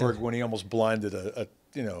very Wahlberg when he almost blinded a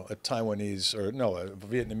Taiwanese or no, a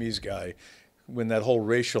Vietnamese guy when that whole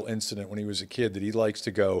racial incident when he was a kid that he likes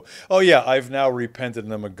to go, oh yeah, I've now repented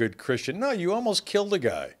and I'm a good Christian. No, you almost killed a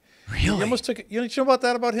guy. Really? You almost took. You know about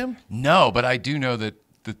that about him? No, but I do know that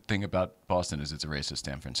the thing about Boston is it's a racist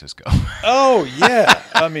San Francisco. Oh yeah.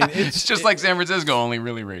 I mean, It's just like San Francisco, only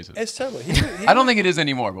really racist. it's terrible. I don't think it is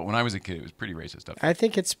anymore, but when I was a kid, it was pretty racist up there. I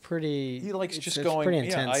think it's pretty. He likes it's- just it's going, pretty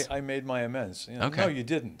yeah, intense. I made my amends. You know, Okay. No, you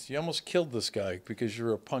didn't. You almost killed this guy because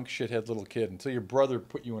you're a punk shithead little kid until your brother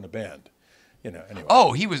put you in a band. You know, anyway.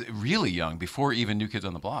 Oh, he was really young before even New Kids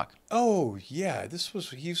on the Block. Oh, yeah.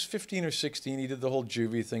 He was 15 or 16. He did the whole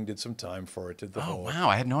juvie thing, did some time for it, did the Oh, whole. wow.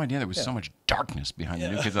 I had no idea there was so much darkness behind the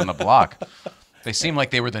New Kids on the Block. They seemed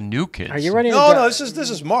like they were the new kids. Are you writing? No, a no, this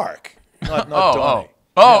is Mark, not Oh, Donnie.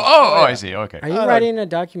 I see. Okay. Are you writing a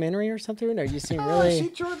documentary or something? Or you seem Oh, I see really?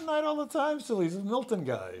 Jordan Knight all the time still. He's a Milton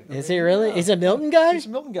guy. Is he really? He's a Milton guy. He's a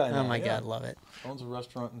Milton guy now. Oh my yeah. God, love it. Owns a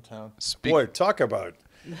restaurant in town. Speak- Boy, talk about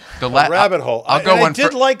The rabbit hole. I'll go I one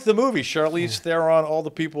did fur- like the movie. Charlize Theron, all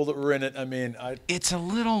the people that were in it. I mean, It's a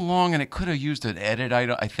little long, and it could have used an edit,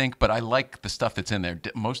 I think, but I like the stuff that's in there.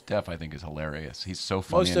 Most Def, I think, is hilarious. He's so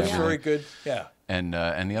funny. most and of it's very everything. good. Yeah. And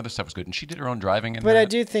the other stuff was good. And she did her own driving. And But I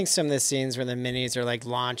do think some of the scenes where the minis are like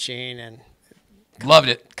launching and Loved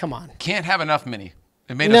it. come on. Can't have enough mini.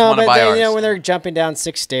 It made us No, want to but buy they, ours. you know when they're jumping down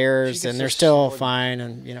 6 stairs She and gets they're her still sword. fine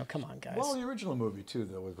and come on guys. Well, the original movie too,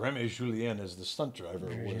 though, with Remy Julien as the stunt driver,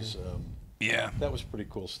 was yeah. that was pretty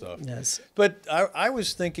cool stuff. Yes. But I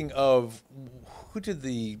was thinking of who did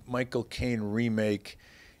the Michael Caine remake?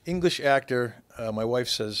 English actor. My wife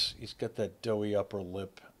says he's got that doughy upper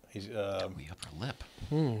lip. He's The upper lip.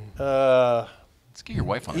 Let's get your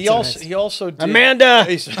wife on. He also did Amanda.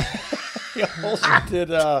 He also did.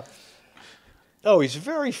 He's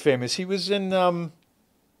very famous. He was in. We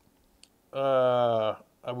were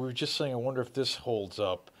just saying. I wonder if this holds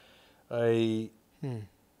up. A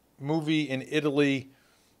movie in Italy.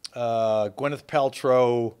 Gwyneth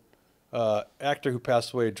Paltrow, actor who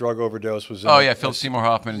passed away, a drug overdose, was in Philip Seymour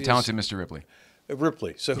Hoffman and Talented Mr. Ripley.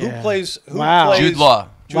 Ripley. So who plays? Jude Law.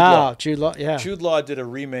 Jude Law. Yeah. Jude Law did a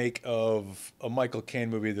remake of a Michael Caine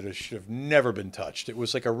movie that should have never been touched. It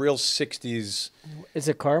was like a real '60s. Is it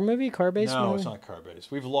a car movie? Car-based movie? No, it's not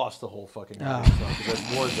car-based. We've lost the whole fucking movie because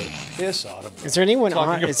I bored the piss out of me. Is there anyone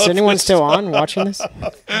on? Is anyone still on watching this?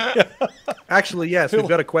 Actually, yes. We've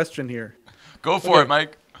got a question here. Go for it,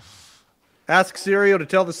 Mike. Ask Serio to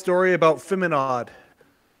tell the story about Feminod.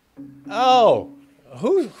 Oh,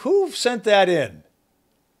 who sent that in?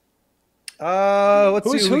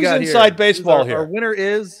 Let's see who we got inside here. baseball here? Our winner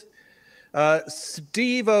is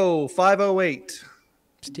Steve-O508.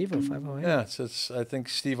 Steve-O508. Yeah, it's I think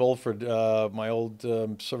Steve Oldford, my old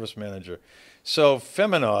service manager. So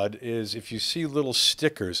Feminod is if you see little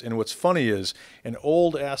stickers, and what's funny is an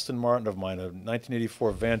old Aston Martin of mine, a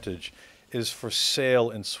 1984 Vantage, is for sale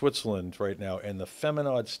in Switzerland right now, and the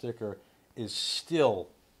Feminod sticker is still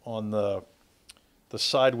on the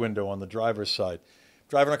side window on the driver's side.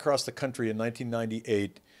 Driving across the country in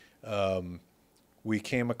 1998, we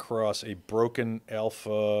came across a broken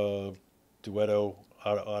Alfa Duetto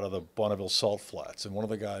out of the Bonneville Salt Flats, and one of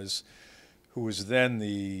the guys who was then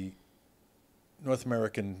the North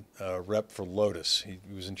American rep for Lotus, he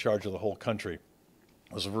was in charge of the whole country,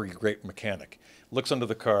 was a very great mechanic. Looks under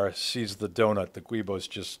the car, sees the donut, the Guibo's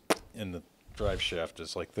just in the drive shaft,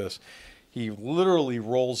 is like this. He literally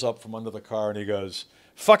rolls up from under the car and he goes,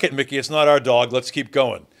 "Fuck it, Mickey, it's not our dog, let's keep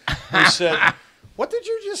going." He said, "What did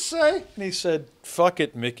you just say?" And he said, "Fuck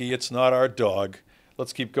it, Mickey, it's not our dog,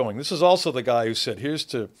 let's keep going." This is also the guy who said, here's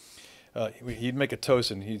to, he'd make a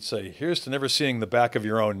toast and he'd say, "Here's to never seeing the back of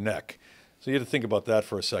your own neck." So you had to think about that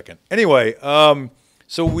for a second. Anyway,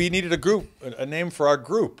 so we needed a name for our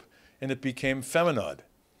group, and it became Feminod.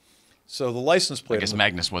 So the license plate. I guess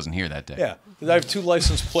Magnus wasn't here that day. Yeah, I have two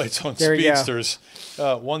license plates on Speedsters.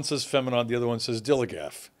 One says Feminod, the other one says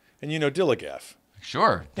Dilligaff. And you know Dilligaff.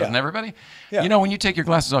 Sure, doesn't everybody? Yeah. You know, when you take your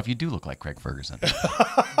glasses off, you do look like Craig Ferguson.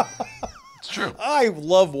 It's true. I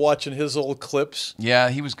love watching his old clips. Yeah,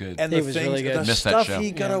 he was good. And He the was things, really good. the Missed that stuff show. he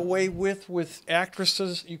got away with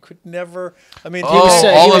actresses, you could never. I mean, all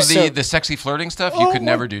of the sexy flirting stuff you could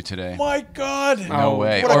never do today. My God, No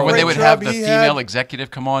way. What a Or when they great would have job the he female had. executive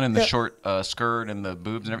come on in the short skirt and the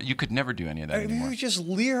boobs and everything. You could never do any of that anymore. You just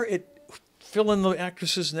leer at, fill in the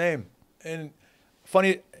actress's name. And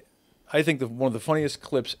funny, I think one of the funniest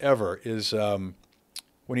clips ever is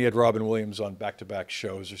when he had Robin Williams on back-to-back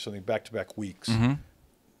shows or something, back-to-back weeks. Mm-hmm.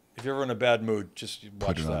 If you're ever in a bad mood, just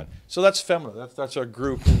watch it that. on. So that's Feminod. That's our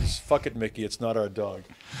group. Is Fuck it, Mickey. It's not our dog.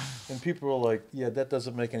 And people are like, "Yeah, that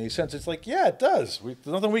doesn't make any sense." It's like, yeah, it does. There's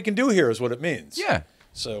nothing we can do here, is what it means. Yeah.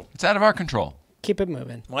 So, It's out of our control. Keep it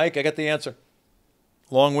moving. Mike, I got the answer.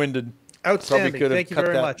 Long-winded. Outstanding. Probably could have Thank you cut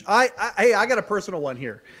very that. much. Hey, I got a personal one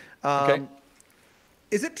here. Okay.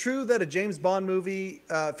 Is it true that a James Bond movie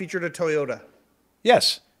featured a Toyota?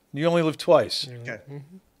 Yes. You only live twice. Okay.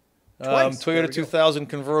 Twice. There we Toyota go. 2000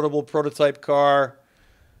 convertible prototype car.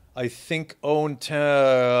 I think owned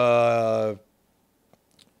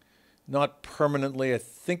not permanently. I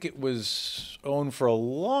think it was owned for a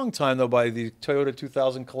long time though by the Toyota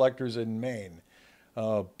 2000 collectors in Maine.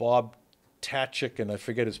 Bob Tatchik and I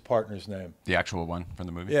forget his partner's name. The actual one from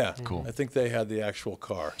the movie? Yeah, Cool. I think they had the actual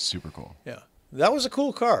car. Super cool. Yeah, that was a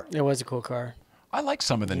cool car. It was a cool car. I like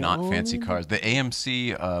some of the not fancy cars. The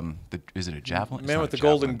AMC, is it a Javelin? It's Man not with a the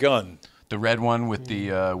golden Javelin. gun. The red one with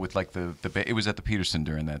the with like the it was at the Peterson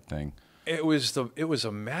during that thing. It was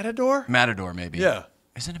a Matador. Matador maybe. Yeah,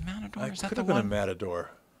 Is it a Matador? it Is that could the have been a one?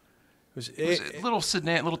 Matador. It was, Was it a little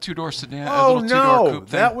sedan, little two-door sedan. oh little two-door no, coupe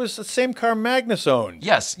thing? that was the same car Magnus owned.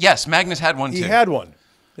 Yes, Magnus had one too. He had one.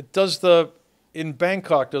 It does in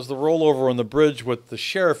Bangkok does the rollover on the bridge with the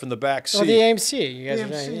sheriff in the back seat. Oh, the AMC. You guys are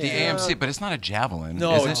saying, the yeah. AMC, but it's not a Javelin.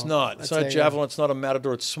 No, is it? it's not. It's That's not a a- Javelin. It's not a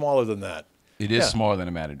Matador. It's smaller than that. It is Yeah. smaller than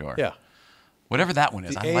a Matador. Yeah. Whatever that one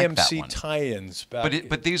is, The I like that AMC one. tie-ins back.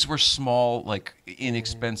 But these were small, like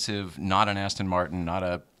inexpensive, not an Aston Martin, not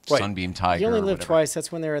a Right. Sunbeam Tiger. You only or live whatever. twice.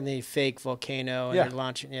 That's when they're in the fake volcano and Yeah. they're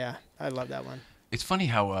launching. Yeah, I love that one. It's funny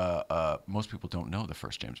how most people don't know the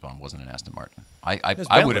first James Bond wasn't an Aston Martin. I was would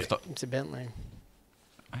Bentley. have thought. It's a Bentley.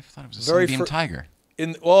 I thought it was a Very Sunbeam Tiger.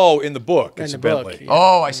 In the book, In it's the a book, Bentley. yeah.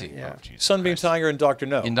 Oh, I see. Yeah. Oh, Jesus Sunbeam Christ. Tiger and Dr.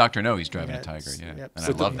 No. In Dr. No, he's driving Yeah, a Tiger, it's- yeah. yep. And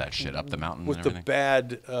So I love that shit up the mountain with and the everything.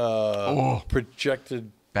 bad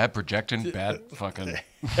projected Bad projection, bad fucking...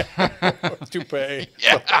 toupee.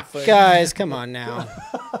 Guys, come on now.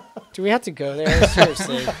 Do we have to go there?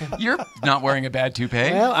 Seriously. You're not wearing a bad toupee?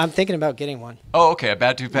 Well, I'm thinking about getting one. Oh, okay, a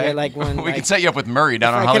bad toupee? Yeah, like one, we can like- set you up with Murray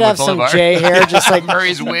down on I could Hollywood have some Boulevard. J hair, just like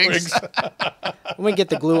Murray's wigs. we get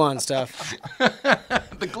the glue on stuff.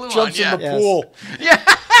 The glue Jumps on, yeah. in the Yes. pool.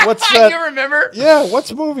 Yeah. What's that? You remember? Yeah,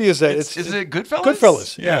 what's movie is that? Is it Goodfellas?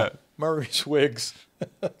 Goodfellas. Yeah. Murray's wigs.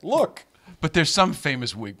 Look. But there's some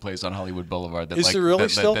famous wig place on Hollywood Boulevard that Is like there really that,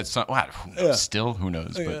 still? who knows? Yeah. Still, who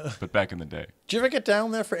knows? But back in the day, Do you ever get down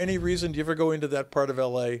there for any reason? Do you ever go into that part of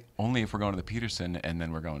L.A.? only if we're going to the Peterson, and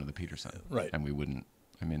then we're going to the Peterson, Right. And we wouldn't.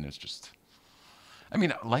 I mean, it's just. I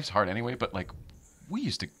mean, life's hard anyway. But like, we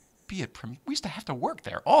used to be at. We used to have to work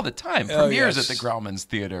there all the time. Oh, Premieres yes. at the Grauman's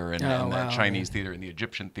Theater and, Oh, and the wow, Chinese Theater and the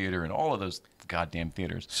Egyptian Theater and all of those goddamn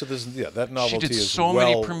theaters. So there's that She novelty did is so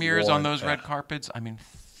many well premieres worn. on those Yeah. red carpets. I mean,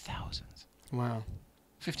 thousands. Wow.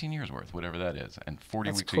 15 years worth, whatever that is, and 40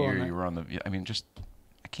 That's weeks cool, a year man. you were on the. I mean, just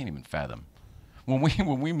I can't even fathom. When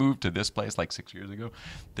we moved to this place like 6 years ago,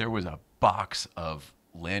 there was a box of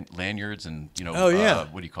lanyards and Oh, yeah.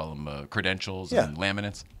 what do you call them? Credentials Yeah. and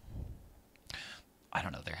laminates. I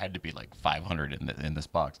don't know. There had to be like 500 in this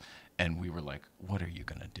box, and we were like, "What are you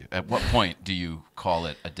gonna do? At what point do you call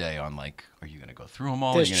it a day on like? Are you gonna go through them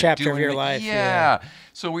all? This Are you gonna chapter do of your anything?" life, Yeah. yeah.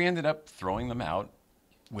 So we ended up throwing them out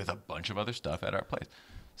with a bunch of other stuff at our place.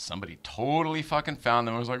 Somebody totally fucking found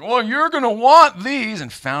them and was like, well, you're going to want these.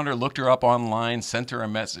 And found her, looked her up online, sent her a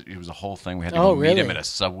message. It was a whole thing. We had to go meet him really? at a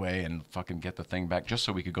Subway and fucking get the thing back just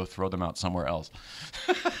so we could go throw them out somewhere else.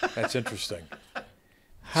 That's interesting.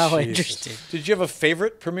 How Jesus. interesting. Did you have a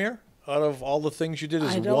favorite premiere out of all the things you did?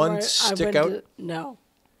 Is I don't one re- I stick went out? to- no.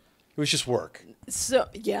 It was just work. So,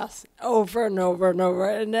 yes, over and over and over.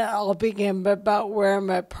 And it all became about where am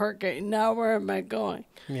I parking? Now where am I going?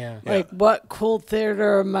 Yeah. Like, what cool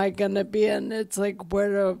theater am I going to be in? It's like, where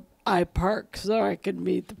do I park so I could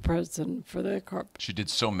meet the person for the carpet? She did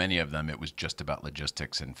so many of them, it was just about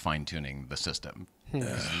logistics and fine-tuning the system.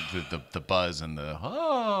 The buzz and the,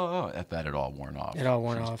 that had all worn off. It all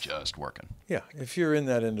worn She was off. just working. Yeah, if you're in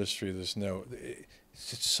that industry, it's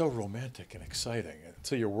so romantic and exciting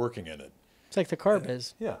until you're working in it. It's like the car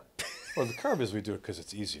biz. Yeah. Well, the car is we do it because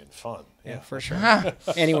it's easy and fun. Yeah, for sure.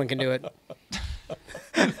 Anyone can do it.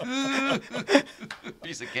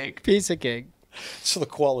 Piece of cake. Piece of cake. So the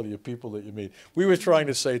quality of people that you meet. We were trying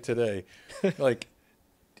to say today, like,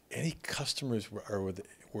 any customers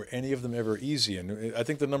were any of them ever easy? And I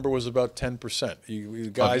think the number was about 10%. You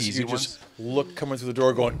guys, easy you just look coming through the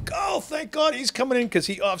door going, oh, thank God he's coming in because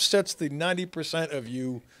he offsets the 90% of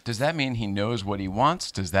you. Does that mean he knows what he wants?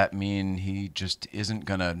 Does that mean he just isn't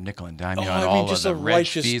going to nickel and dime you on I all mean, of just the a reg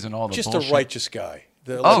righteous, fees and all the just bullshit? a righteous guy.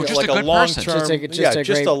 Just a good person. long-term, Just a just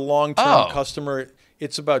great- a long-term Oh. customer.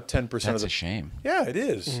 It's about 10% of That's the. a shame. Yeah, it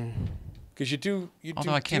is. Because you do.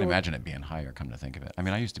 Although I can't imagine it being higher, come to think of it. I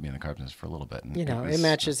mean, I used to be in the car business for a little bit. And You know, was it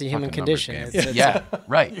matches the a human fucking numbers condition. game. It's- yeah,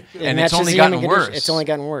 right. It And it's matches only the gotten human worse. condition. It's only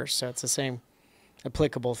gotten worse, so it's the same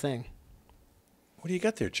applicable thing. What do you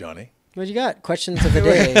got there, Johnny? What you got? Questions of the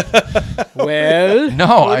day. Well,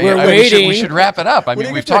 No, we're we waiting. should wrap it up. I do mean,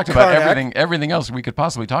 you we've get there, talked about Karnak? everything else we could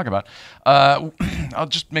possibly talk about. I'll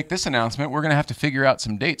just make this announcement. We're going to have to figure out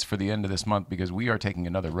some dates for the end of this month because we are taking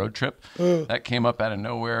another road trip. That came up out of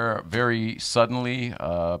nowhere very suddenly,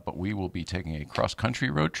 but we will be taking a cross-country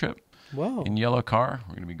road trip Whoa. in yellow car.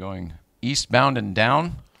 We're going to be going eastbound and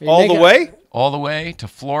down All the way? all the way to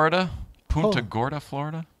Florida, Punta Oh. Gorda,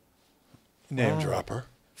 Florida. Name dropper.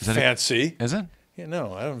 that a- Fancy. Is it? Yeah,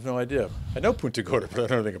 no, I have no idea. I know Punta Gorda, but I don't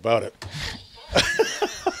know anything about it.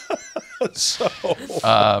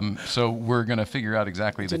 So we're going to figure out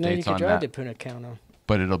exactly the Didn't know you dates could on drive to that. Punta Cana.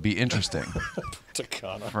 But it'll be interesting.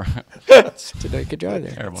 Tacana. Didn't know you could drive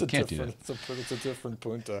there. Terrible. Can't do that. It's a different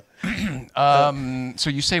Punta. So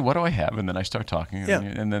you say, "What do I have?" And then I start talking. Yeah.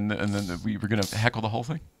 And then we were gonna heckle the whole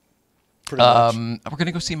thing. Pretty much. We're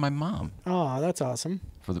gonna go see my mom Oh, that's awesome.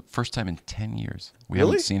 for the first time in 10 years. We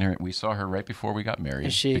Really? haven't seen her. We saw her right before we got married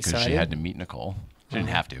Is she because she excited? had to meet Nicole. She didn't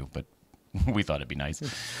have to, but we thought it'd be nice.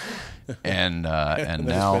 And And then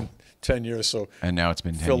now it's been 10 years, so now it's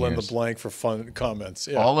been 10 fill years. in the blank for fun comments.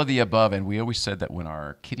 Yeah. All of the above, and we always said that when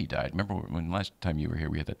our kitty died. Remember when last time you were here,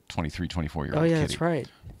 we had that 23, 24-year-old Oh, yeah, kitty. that's right.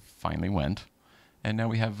 Finally went, and now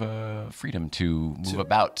we have freedom to move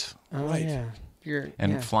about, Oh, Right. yeah.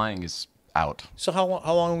 and yeah. flying is out. So how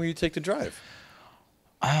long will you take to drive?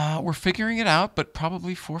 We're figuring it out, but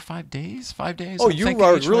probably 4 or 5 days. 5 days. Oh, I'm you thinking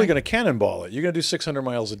are each really way. going to cannonball it. You're going to do 600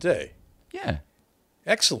 miles a day. Yeah.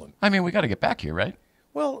 Excellent. I mean, we got to get back here, right?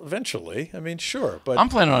 Well, eventually. I mean, sure, but I'm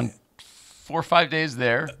planning on 4 or 5 days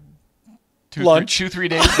there. Lunch. 2 3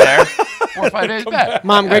 days there. 4 or 5 days back.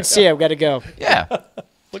 Mom, great to see you. I've got to go. Yeah.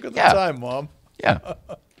 look at the Yeah. time, Mom. Yeah.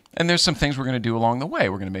 And there's some things we're going to do along the way.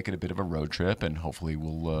 We're going to make it a bit of a road trip, and hopefully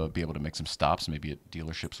we'll be able to make some stops, maybe at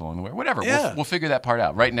dealerships along the way. Whatever. Yeah. We'll figure that part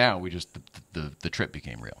out. Right now, we just the trip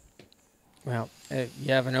became real. Well, you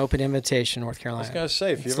have an open invitation, North Carolina. I was going to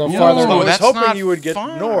say, if you It's a ever, little farther I north. was that's hoping not you would get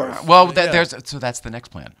far. north. Well, Yeah. so that's the next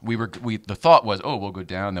plan. The thought was, we'll go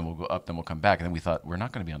down, then we'll go up, then we'll come back, and then we thought we're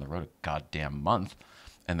not going to be on the road a goddamn month,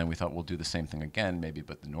 and then we thought we'll do the same thing again, maybe,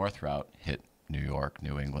 but the north route hit New York,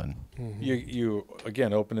 New England. You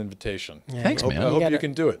again, open invitation. Yeah. Thanks, man. I hope gotta- you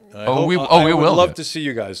can do it. I we would will love do it. to see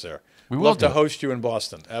you guys there. We will love do to it. host you in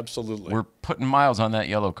Boston. Absolutely. We're putting miles on that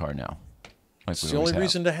yellow car now. Like It's the only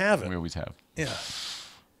reason to have it. We always have. Yeah.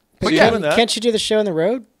 But So yeah, doing that? Can't you do the show on the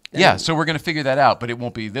road? Yeah, so we're going to figure that out, but it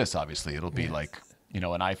won't be this, obviously. It'll be like, an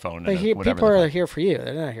iPhone But and whatever. people the are fuck. here for you.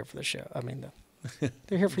 They're not here for the show. I mean,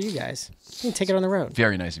 they're here for you guys. You can take it on the road.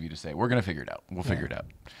 Very nice of you to say. We're going to figure it out. We'll figure it out.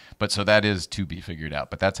 But so that is to be figured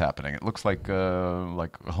out. But that's happening. It looks like in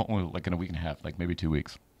a week and a half, like maybe 2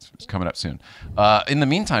 weeks. It's coming up soon. In the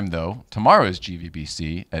meantime, though, tomorrow is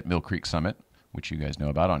GVBC at Mill Creek Summit, which you guys know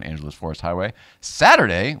about on Angeles Forest Highway.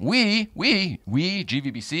 Saturday, we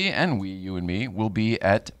GVBC, and you and me, will be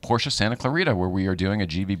at Porsche Santa Clarita, where we are doing a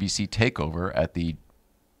GVBC takeover at the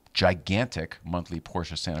gigantic monthly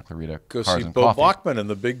Porsche Santa Clarita Go Cars see and Bo Coffee. Bachman and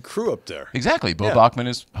the big crew up there. Exactly. Bo Yeah. Bachman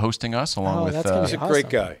is hosting us along with. that's gonna He's be a great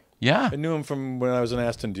awesome. guy. Yeah. I knew him from when I was an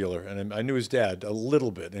Aston dealer, and I knew his dad a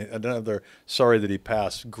little bit. Another, sorry that he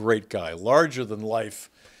passed, great guy, larger than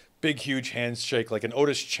life, big, huge handshake, like an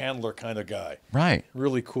Otis Chandler kind of guy. Right.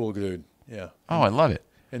 Really cool dude. Yeah. Oh, I love it.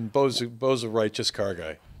 And Bo's a righteous car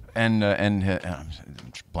guy. And I'm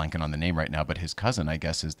blanking on the name right now, but his cousin, I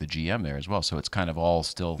guess, is the GM there as well. So it's kind of all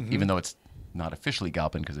still, even though it's not officially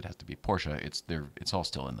Galpin because it has to be Porsche, it's all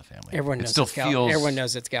still in the family. Everyone it knows still it's feels. Everyone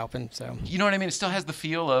knows it's Galpin. So You know what I mean? It still has the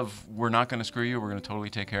feel of we're not going to screw you. We're going to totally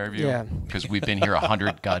take care of you. Yeah. Because we've been here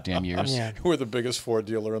 100 goddamn years. yeah. We're the biggest Ford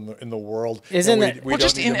dealer in the world. Isn't and it- Well, don't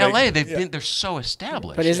just need in to make- LA, they've yeah. been. They're so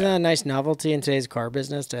established. But isn't that a nice novelty in today's car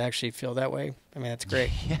business to actually feel that way? I mean, that's great.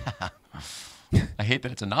 I hate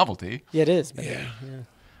that it's a novelty. Yeah, it is.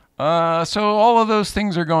 But So all of those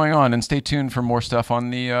things are going on, and stay tuned for more stuff on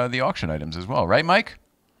the auction items as well, right, Mike?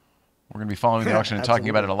 We're going to be following the auction and talking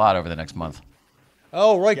about it a lot over the next month.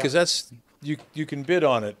 Oh, right, because that's you can bid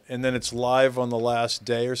on it, and then it's live on the last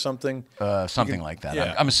day or something. Something like that.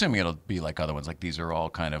 yeah. I'm assuming it'll be like other ones. Like these are all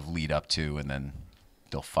kind of lead up to, and then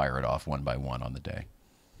they'll fire it off one by one on the day.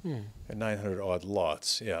 And 900 odd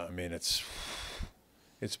lots. Yeah, I mean it's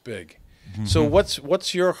big. Mm-hmm. So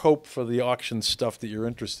what's your hope for the auction stuff that you're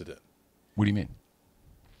interested in? What do you mean?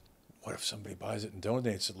 What if somebody buys it and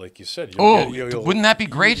donates it, like you said? Wouldn't that be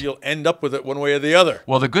great? You'll end up with it one way or the other.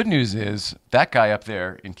 Well, the good news is that guy up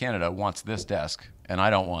there in Canada wants this desk, and I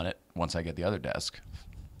don't want it once I get the other desk,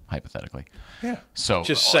 hypothetically. Yeah. So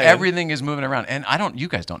Just saying. everything is moving around, and you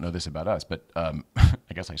guys don't know this about us, but I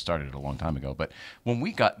guess I started it a long time ago. But when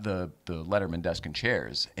we got the Letterman desk and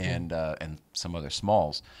chairs and some other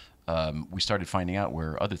smalls, we started finding out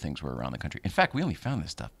where other things were around the country. In fact, we only found this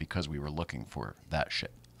stuff because we were looking for that shit.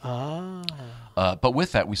 But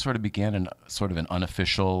with that, we sort of began an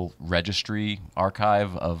unofficial registry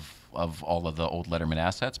archive of all of the old Letterman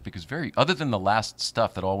assets, because other than the last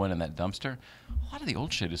stuff that all went in that dumpster, a lot of the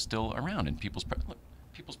old shit is still around in people's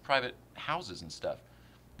private houses and stuff.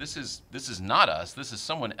 This is not us. This is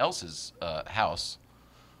someone else's house.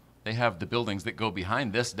 They have the buildings that go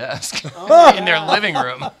behind this desk in their living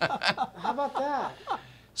room. how about that?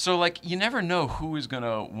 So, like, you never know who is going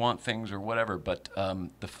to want things or whatever, but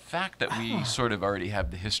the fact that we sort of already have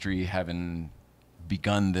the history, having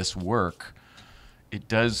begun this work, it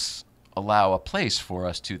does allow a place for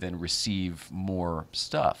us to then receive more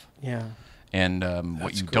stuff. Yeah. And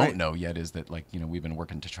what you great. don't know yet is that, like, we've been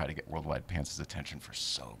working to try to get Worldwide Pants' attention for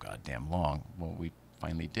so goddamn long. Well, we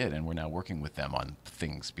finally did, and we're now working with them on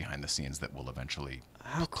things behind the scenes that will eventually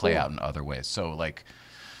play out in other ways. So, like,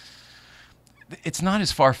 it's not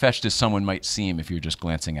as far-fetched as someone might seem if you're just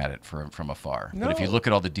glancing at it from afar. But if you No. look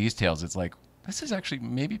at all the details, it's like, this is actually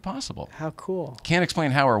maybe possible. How cool. Can't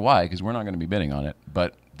explain how or why, because we're not going to be bidding on it,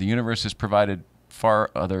 but the universe has provided far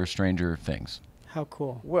other stranger things. How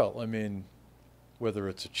cool. Well, I mean, whether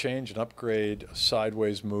it's a change, an upgrade, a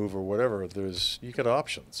sideways move, or whatever, you got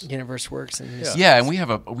options. Universe works. And Yeah. Yeah, and we have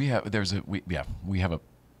a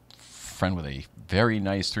friend with a very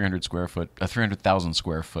nice 300,000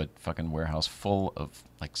 square foot fucking warehouse full of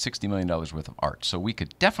like $60 million worth of art. So we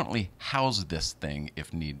could definitely house this thing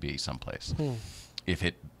if need be someplace. If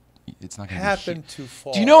it's not going to Happen to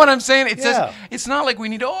fall. Do you know what I'm saying? It says it's not like we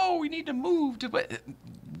need to move to, but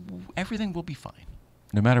everything will be fine.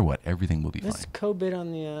 No matter what, everything will be Let's fine. co-bid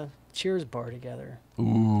on the Cheers bar together.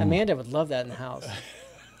 Ooh. Amanda would love that in the house.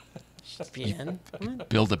 She'd be in.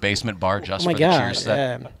 Build a basement bar just Oh my for the God. Cheers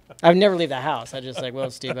set. Yeah. I would never leave the house. I just like,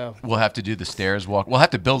 well, Steve-O. We'll have to do the stairs walk. We'll have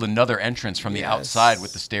to build another entrance from the outside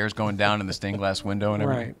with the stairs going down and the stained glass window and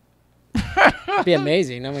everything. Right. It'd be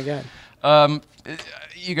amazing. Oh my God.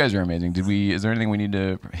 You guys are amazing. Is there anything we need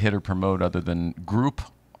to hit or promote other than Group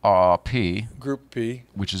P? Group P,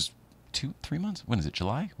 which is 2-3 months. When is it?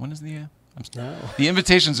 July? When is the? No. The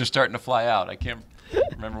invitations are starting to fly out. I can't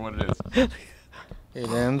remember what it is. it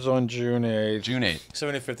ends on June 8th. June 8th.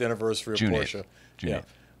 75th anniversary of June 8th. Porsche. June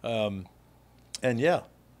 8th. And yeah,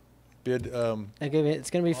 bid. It's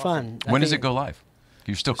going to be fun. When does it go live?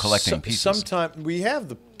 You're still collecting pieces. Sometime we have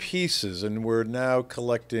the pieces, and we're now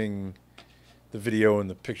collecting the video and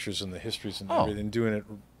the pictures and the histories and everything, doing it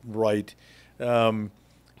right.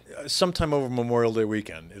 Sometime over Memorial Day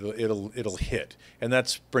weekend, it'll hit, and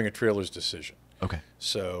that's Bring a Trailer's decision. Okay.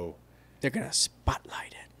 So They're going to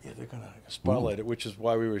spotlight it. yeah, they're gonna spotlight it, which is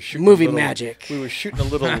why we were shooting Movie a little, magic. We were shooting a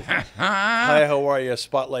little "Hi, how are you?"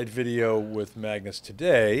 spotlight video with Magnus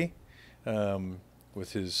today,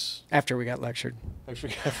 with his. After we got lectured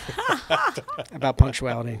Actually, about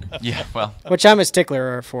punctuality, Yeah. Well. which I'm a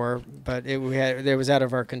stickler for, but it was out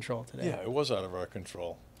of our control today. yeah, it was out of our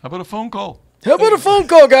control. How about a phone call? How about a phone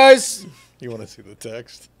call, guys? You want to see the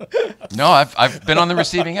text? No, I've been on the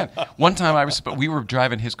receiving end. One time we were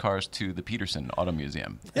driving his cars to the Peterson Auto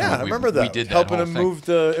Museum. Yeah, I remember that. We did that helping whole him thing. move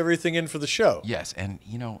everything in for the show. Yes, and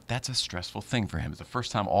that's a stressful thing for him. It's the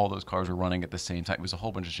first time all those cars were running at the same time. It was a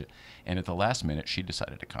whole bunch of shit. And at the last minute, she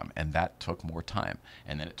decided to come, and that took more time.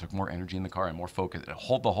 And then it took more energy in the car and more focus. The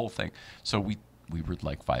whole thing. So we were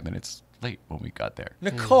like 5 minutes late when we got there.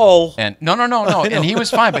 Nicole. And no. And he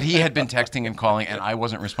was fine, but he had been texting and calling, and I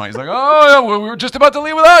wasn't responding. He's like, "Oh, yeah, we were just about to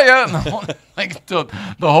leave without you." And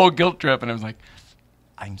the whole guilt trip, and I was like,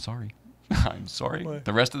 "I'm sorry. I'm sorry. What?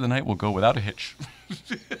 The rest of the night will go without a hitch."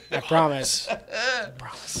 I promise.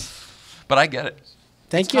 But I get it.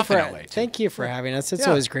 Thank you for having us. It's Yeah.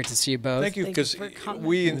 always great to see you both. Thank you, because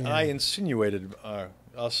I insinuated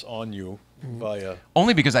us on you via.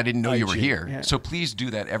 Only because I didn't know you were IG. here. Yeah. So please do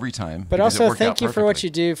that every time. But because it also, worked out thank you for what perfectly.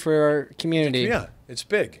 you do for our community. Yeah, it's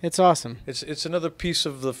big. It's awesome. It's another piece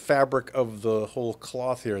of the fabric of the whole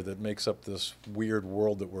cloth here that makes up this weird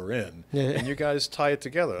world that we're in. Yeah. And you guys tie it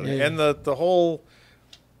together. Yeah. And the whole,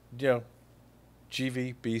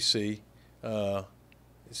 GVBC,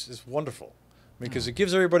 it's wonderful. I mean, because it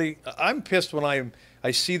gives everybody. I'm pissed when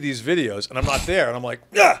I see these videos and I'm not there, and I'm like,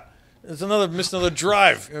 missed another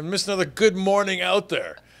drive, and missed another good morning out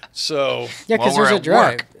there. So Yeah, While because we're there's a at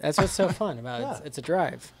drive. work. That's what's so fun about it. Yeah. It's a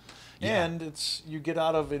drive. And you get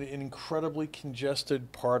out of an incredibly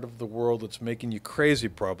congested part of the world that's making you crazy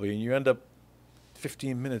probably, and you end up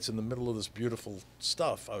 15 minutes in the middle of this beautiful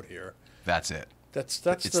stuff out here. That's it. That's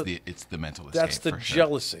It's the mental escape. that's the for sure.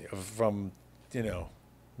 jealousy from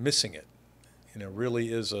missing it.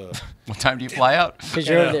 Really is a What time do you fly out? Because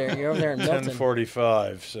you're over there. You're over there in Milton.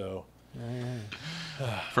 10:45. So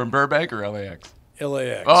From Burbank or LAX?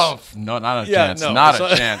 LAX. Oh, no, not a Yeah, chance. no, Not it's a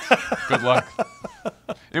not- chance. Good luck.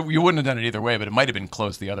 You wouldn't have done it either way, but it might have been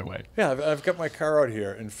close the other way. Yeah, I've got my car out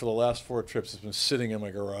here, and for the last 4 trips, it's been sitting in my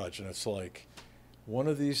garage, and it's like one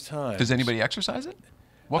of these times. Does anybody exercise it?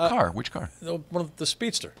 What car? Which car? One of the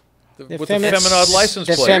Speedster. The With Femi- the Feminod license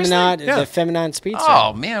the plate. The Feminine Speedster.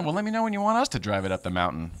 Oh, man. Well, let me know when you want us to drive it up the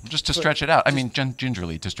mountain. Just to stretch it out. I mean,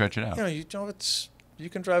 gingerly to stretch it out. You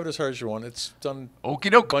can drive it as hard as you want. It's done Okie a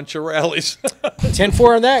doke. bunch of rallies.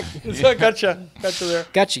 10-4 on that. Gotcha there.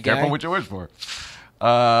 Got you, guy. Careful what you wish for.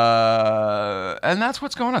 And that's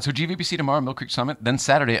what's going on. So GVBC tomorrow, Mill Creek Summit. Then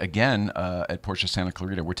Saturday again at Porsche Santa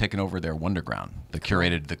Clarita. We're taking over their Wonderground, the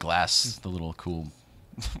curated, the glass, the little cool,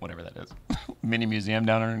 whatever that is, mini museum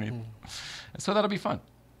down underneath. So that'll be fun.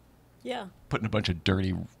 Yeah. Putting a bunch of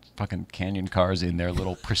dirty fucking Canyon cars in their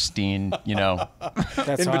little pristine, That's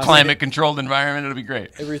awesome. climate-controlled environment. It'll be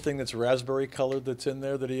great. Everything that's raspberry colored that's in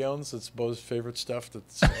there that he owns, that's Bo's favorite stuff.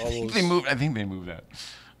 That's all I think those. they moved that.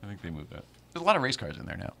 There's a lot of race cars in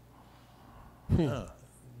there now.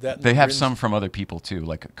 That They have rims- some from other people too,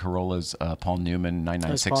 like Corolla's Paul Newman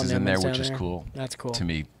 996 Paul is in there, Newman's which down is there. cool. That's cool. To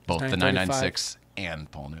me, both the 935. 996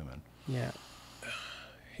 and Paul Newman. Yeah.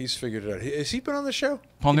 He's figured it out. Has he been on the show?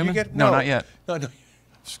 Paul Did you Newman? get- No, not yet. No.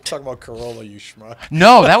 Talking about Corolla, you schmuck.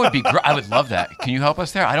 No, that would be great. I would love that. Can you help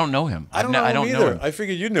us there? I don't know him. I don't know him either. I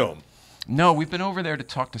figured you knew him. No, we've been over there to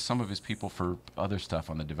talk to some of his people for other stuff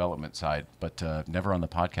on the development side, but never on the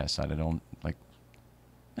podcast side. I don't like.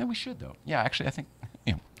 Yeah, we should though. Yeah, actually, I think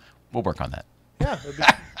we'll work on that. Yeah,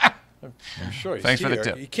 I'm sure. Thanks for the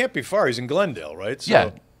tip. He can't be far. He's in Glendale, right?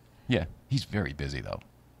 So yeah. He's very busy though.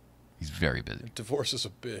 He's very busy. Divorce is a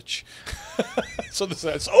bitch. So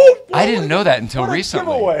that's I didn't know that until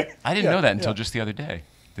recently. Giveaway. I didn't know that until just the other day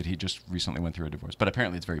that he just recently went through a divorce. But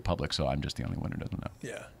apparently it's very public, so I'm just the only one who doesn't know.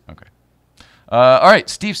 Yeah. Okay. All right,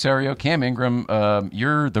 Steve Serio, Cam Ingram,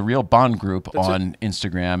 you're the Real Bond Group on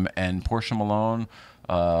Instagram, and Portia Malone,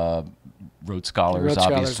 Road Scholars,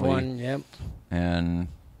 obviously. One, yep. And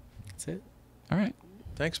that's it. All right.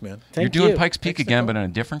 Thanks, man. You're doing Pikes Peak again, but in a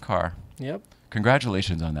different car. Yep.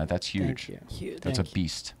 Congratulations on that. That's huge. Thank you. Huge. That's a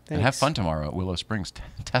beast. And have fun tomorrow at Willow Springs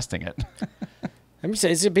testing it. I'm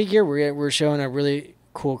saying it's a big year. We're showing a really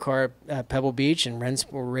cool car at Pebble Beach, and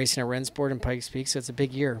we're racing at Rensport and Pikes Peak, so it's a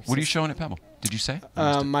big year. What are you showing at Pebble? Did you say?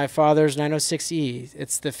 My father's 906E.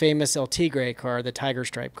 It's the famous El Tigre car, the tiger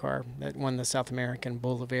stripe car that won the South American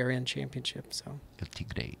Bolivarian Championship. So El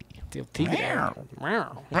Tigre. El Tigre.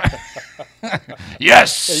 Wow.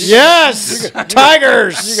 Yes. Yes.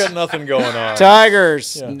 Tigers. You got nothing going on.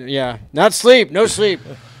 Tigers. Yeah. Not sleep. No sleep.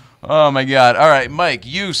 Oh, my God. All right, Mike,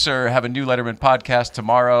 you, sir, have a new Letterman podcast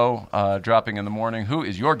tomorrow, dropping in the morning. Who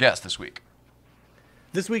is your guest this week?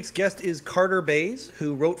 This week's guest is Carter Bays,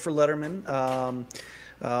 who wrote for Letterman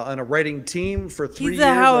on a writing team for 3 He's years.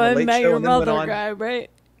 a How on I the Late Met Show, Your and then went Mother on. guy, right?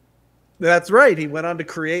 That's right. He went on to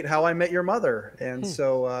create How I Met Your Mother. And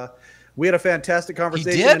so we had a fantastic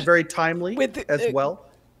conversation and very timely as well.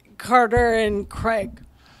 Carter and Craig.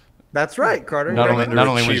 That's right, Carter. Not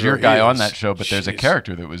only was your guy on that show, but there's a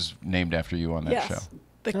character that was named after you on that show.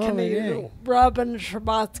 The Canadian Robin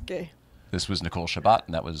Scherbatsky. This was Nicole Shabbat,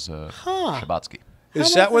 and that was Scherbatsky.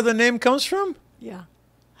 Is that where the name comes from? Yeah.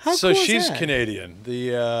 How so cool is she's that? Canadian.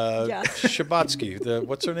 The Scherbatsky.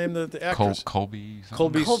 What's her name? The actress. Colby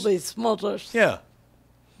Smulders. Yeah.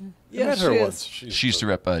 Yeah, I met her she once. She used to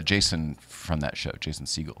rep Jason from that show, Jason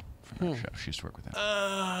Segel from that show. She used to work with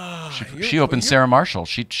him. She opened Sarah Marshall.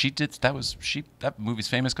 She did that movie's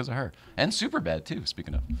famous because of her. And Superbad too.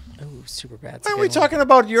 Speaking of. Oh, Superbad. Why are we talking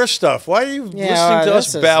about your stuff? Why are you listening to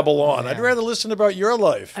us babble on? I'd rather listen about your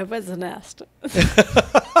life. I wasn't asked.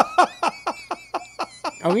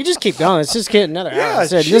 Oh, we just keep going. Let's just get another hour.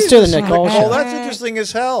 Let's do the Nicole show. show. That's interesting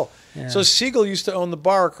as hell. Yeah. So Siegel used to own the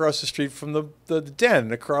bar across the street from the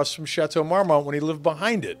den, across from Chateau Marmont when he lived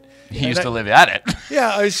behind it. He used to live at it.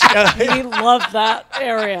 Yeah. He loved that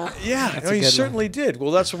area. Yeah, he certainly did.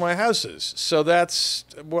 Well, that's where my house is. So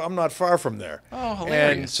I'm not far from there. Oh,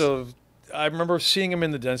 hilarious. And so I remember seeing him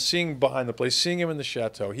in the den, seeing behind the place, seeing him in the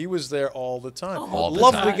chateau. He was there all the time.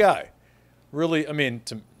 Lovely guy. Really, I mean,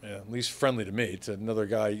 at least friendly to me. To another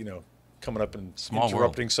guy, coming up and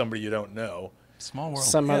interrupting somebody you don't know. Small world.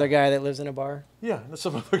 Some other guy that lives in a bar. Yeah,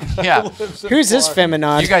 some other guy. Yeah. That lives in Who's a this bar.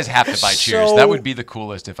 feminine? You guys have to buy Cheers. That would be the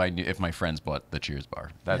coolest if my friends bought the Cheers bar.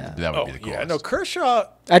 That would be the coolest. Yeah, no, Kershaw.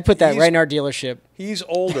 I'd put that right in our dealership. He's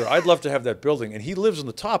older. I'd love to have that building, and he lives on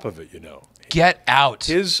the top of it. Get out.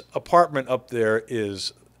 His apartment up there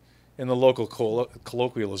is, in the local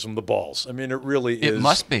colloquialism, the balls. I mean, it really is. It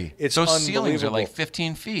must be. It's Those ceilings are unbelievable. like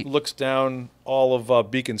 15 feet. Looks down all of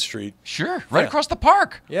Beacon Street. Sure, right across the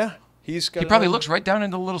park. Yeah, He probably looks right down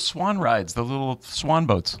into the little swan rides, the little swan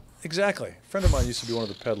boats. Exactly. A friend of mine used to be one of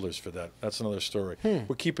the peddlers for that. That's another story.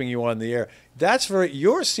 We're keeping you on the air. That's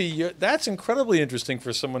that's incredibly interesting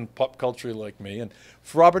for someone pop culture like me. And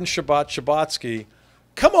for Robin Scherbatsky,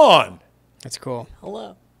 come on. That's cool.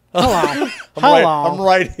 Hello. I'm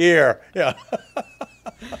right here. Yeah.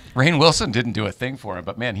 Rainn Wilson didn't do a thing for him,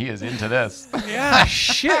 but man, he is into this. Yeah,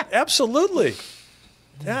 shit, absolutely.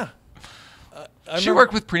 Yeah. She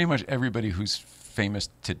worked with pretty much everybody who's famous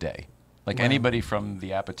today. Like anybody from the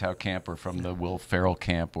Apatow camp or from the Will Ferrell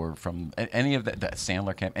camp or from any of that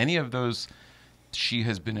Sandler camp, any of those, she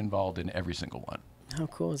has been involved in every single one. How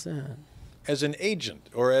cool is that? As an agent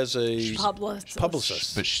or as a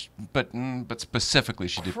publicist. But specifically,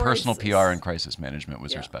 she did personal PR and crisis management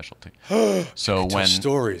was her specialty. So when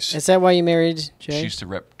stories. Is that why you married Jay? She used to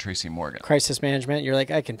rep Tracy Morgan. Crisis management. You're like,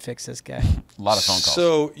 I can fix this guy. A lot of phone calls.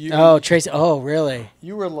 So Tracy. Oh, really?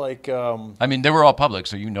 You were like. I mean, they were all public,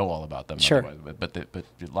 so you know all about them. Sure. But a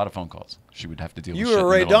lot of phone calls. She would have to deal with. You were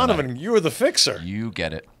Ray Donovan. You were the fixer. You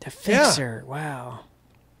get it. The fixer. Yeah. Wow.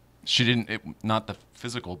 She didn't, not the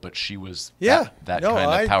physical, but she was that kind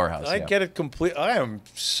of powerhouse. I get it completely. I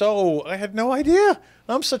had no idea.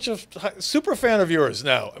 I'm such a super fan of yours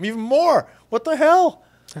now. I'm even more. What the hell?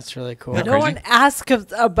 That's really cool. Isn't that No crazy? one asks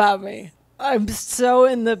about me. I'm so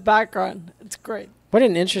in the background. It's great. What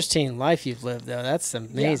an interesting life you've lived, though. That's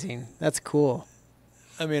amazing. That's cool.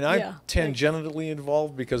 I mean, I'm Yeah. tangentially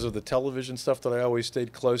involved because of the television stuff that I always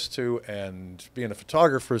stayed close to, and being a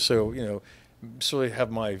photographer, so, you know, sort of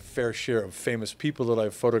have my fair share of famous people that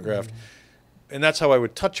I've photographed. And that's how I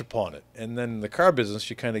would touch upon it. And then in the car business,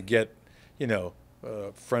 you kind of get, you know,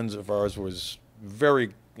 friends of ours was very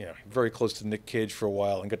close to Nick Cage for a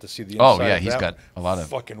while and got to see the inside of he's that got a lot of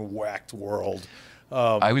fucking whacked world.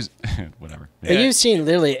 I was whatever. But you've seen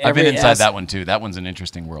literally every I've been inside as- that one too. That one's an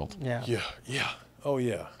interesting world. Yeah. Yeah. Oh,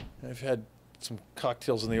 yeah. I've had some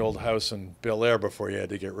cocktails in the old house in Bel Air before you had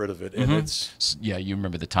to get rid of it. And it's, Yeah, you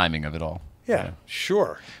remember the timing of it all. yeah,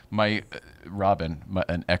 sure. My Robin,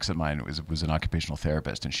 an ex of mine, was an occupational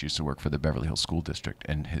therapist, and she used to work for the Beverly Hills School District,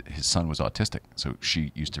 and his son was autistic, so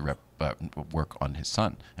she used to work on his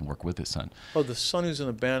son and work with his son. Oh, the son who's in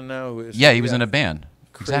a band now? Yeah, he was in a band.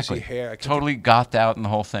 Crazy Exactly. hair. I can't Totally gothed out in the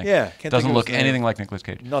whole thing. Yeah, can't think Doesn't of look his name. anything like Nicolas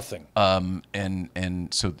Cage. Nothing. And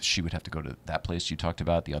so she would have to go to that place you talked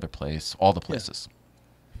about, the other place, all the places.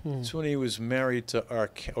 It's when he was married to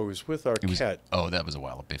or was with Arquette. That was a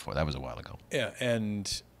while before. That was a while ago. Yeah,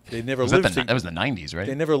 and they never Was lived that was the 90s, right?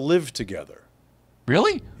 They never lived together.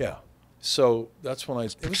 Really? Yeah. So that's when it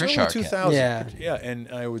was Patricia early Arquette. 2000. Yeah. Yeah, and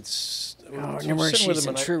I would remember sitting with she's him in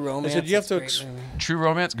and True I Romance. said, you have That's to a great movie. True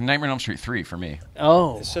Romance? Nightmare on Elm Street 3 for me.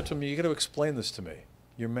 Oh. I said to him, you got to explain this to me.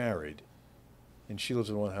 You're married, and she lives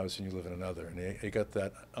in one house and you live in another. And he got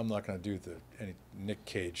that, I'm not going to do any Nick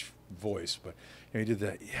Cage voice, but you know, he did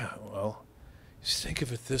that. Yeah, well, just think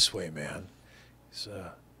of it this way, man. It's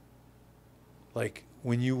like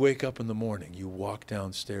when you wake up in the morning, you walk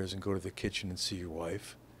downstairs and go to the kitchen and see your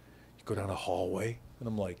wife. You go down a hallway, and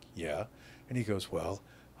I'm like, yeah. And he goes, well,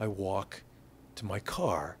 I walk to my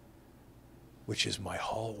car, which is my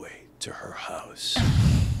hallway to her house.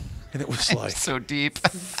 And it was like, So deep.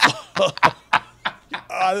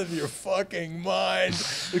 out of your fucking mind.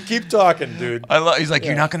 Keep talking, dude. He's like,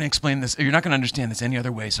 you're not going to explain this. You're not going to understand this any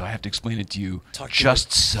other way, so I have to explain it to you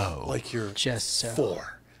just so. Like you're Just so.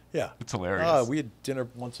 4. Yeah. It's hilarious. We had dinner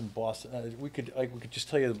once in Boston. We could just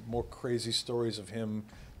tell you more crazy stories of him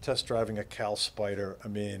test driving a Cal Spider. I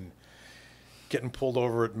mean, getting pulled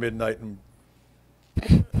over at midnight and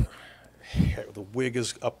the wig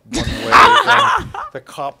is up one way. And the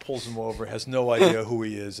cop pulls him over, has no idea who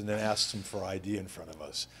he is, and then asks him for ID in front of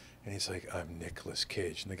us. And he's like, I'm Nicolas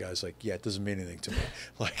Cage. And the guy's like, yeah, it doesn't mean anything to me.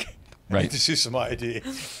 Like, I Right. need to see some ID.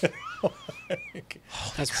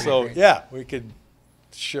 That's pretty So, great. yeah, we could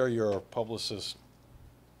share your publicist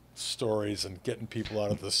stories and getting people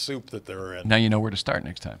out of the soup that they're in. Now you know where to start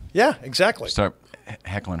next time. Yeah, exactly. Start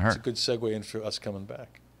heckling her. It's a good segue into us coming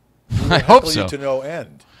back. I hope Heckle so. you to no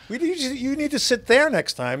end. You need to sit there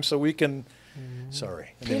next time so we can.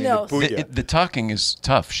 Sorry, I didn't mean to knows? boo you. The talking is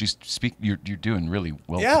tough. You're doing really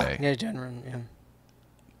well Yeah. today. Yeah, General. Yeah.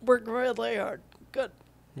 Work really hard. Good.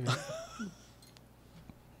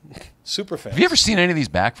 Super fans. Have you ever seen any of these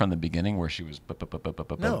back from the beginning where she was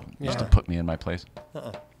No. just to put me in my place?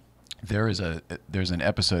 There's an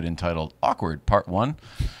episode entitled Awkward Part 1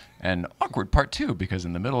 and Awkward Part 2 because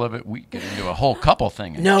in the middle of it we get into a whole couple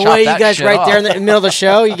thing. And No chop way, you that guys shit right off. there in the middle of the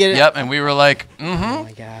show, you get it. Yep, and we were like, Oh mm-hmm.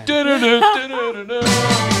 my god. Da-da-da-da-da-da.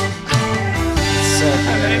 So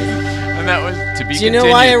good. And that was to be Do you know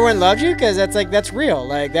why continued. everyone loved you? Because that's real.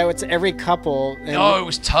 Like that was every couple. And No, it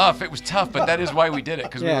was tough. It was tough, but that is why we did it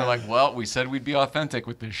because we Yeah. were like, well, we said we'd be authentic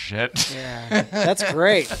with this shit. Yeah, that's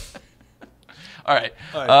great. All right.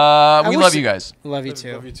 We wish love that- you guys. Love you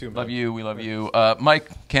too. Love you too, man. Love you. We love you.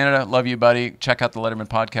 Mike, Canada, love you, buddy. Check out the Letterman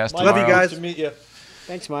podcast Love you tomorrow. guys. Good to meet you.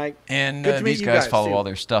 Thanks, Mike. And Good to meet these you guys guys, follow too. all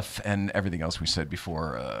their stuff and everything else we said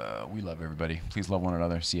before. We love everybody. Please love one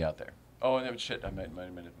another. See you out there. Oh, and shit, I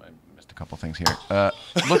missed a couple things here.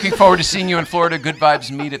 Looking forward to seeing you in Florida. Good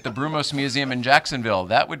Vibes Meet at the Brumos Museum in Jacksonville.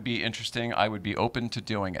 That would be interesting. I would be open to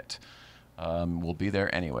doing it. We'll be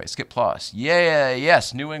there anyway. Skip Ploss. Yeah,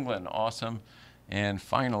 yes. New England. Awesome. And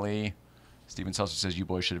finally, Steven Seltzer says, you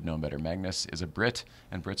boys should have known better. Magnus is a Brit,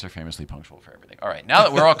 and Brits are famously punctual for everything. All right, now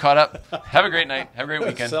that we're all caught up, have a great night. Have a great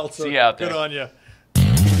weekend. Seltzer, See you out there. Good on you.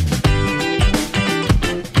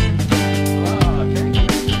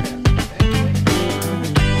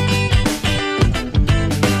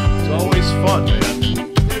 It's always fun, man.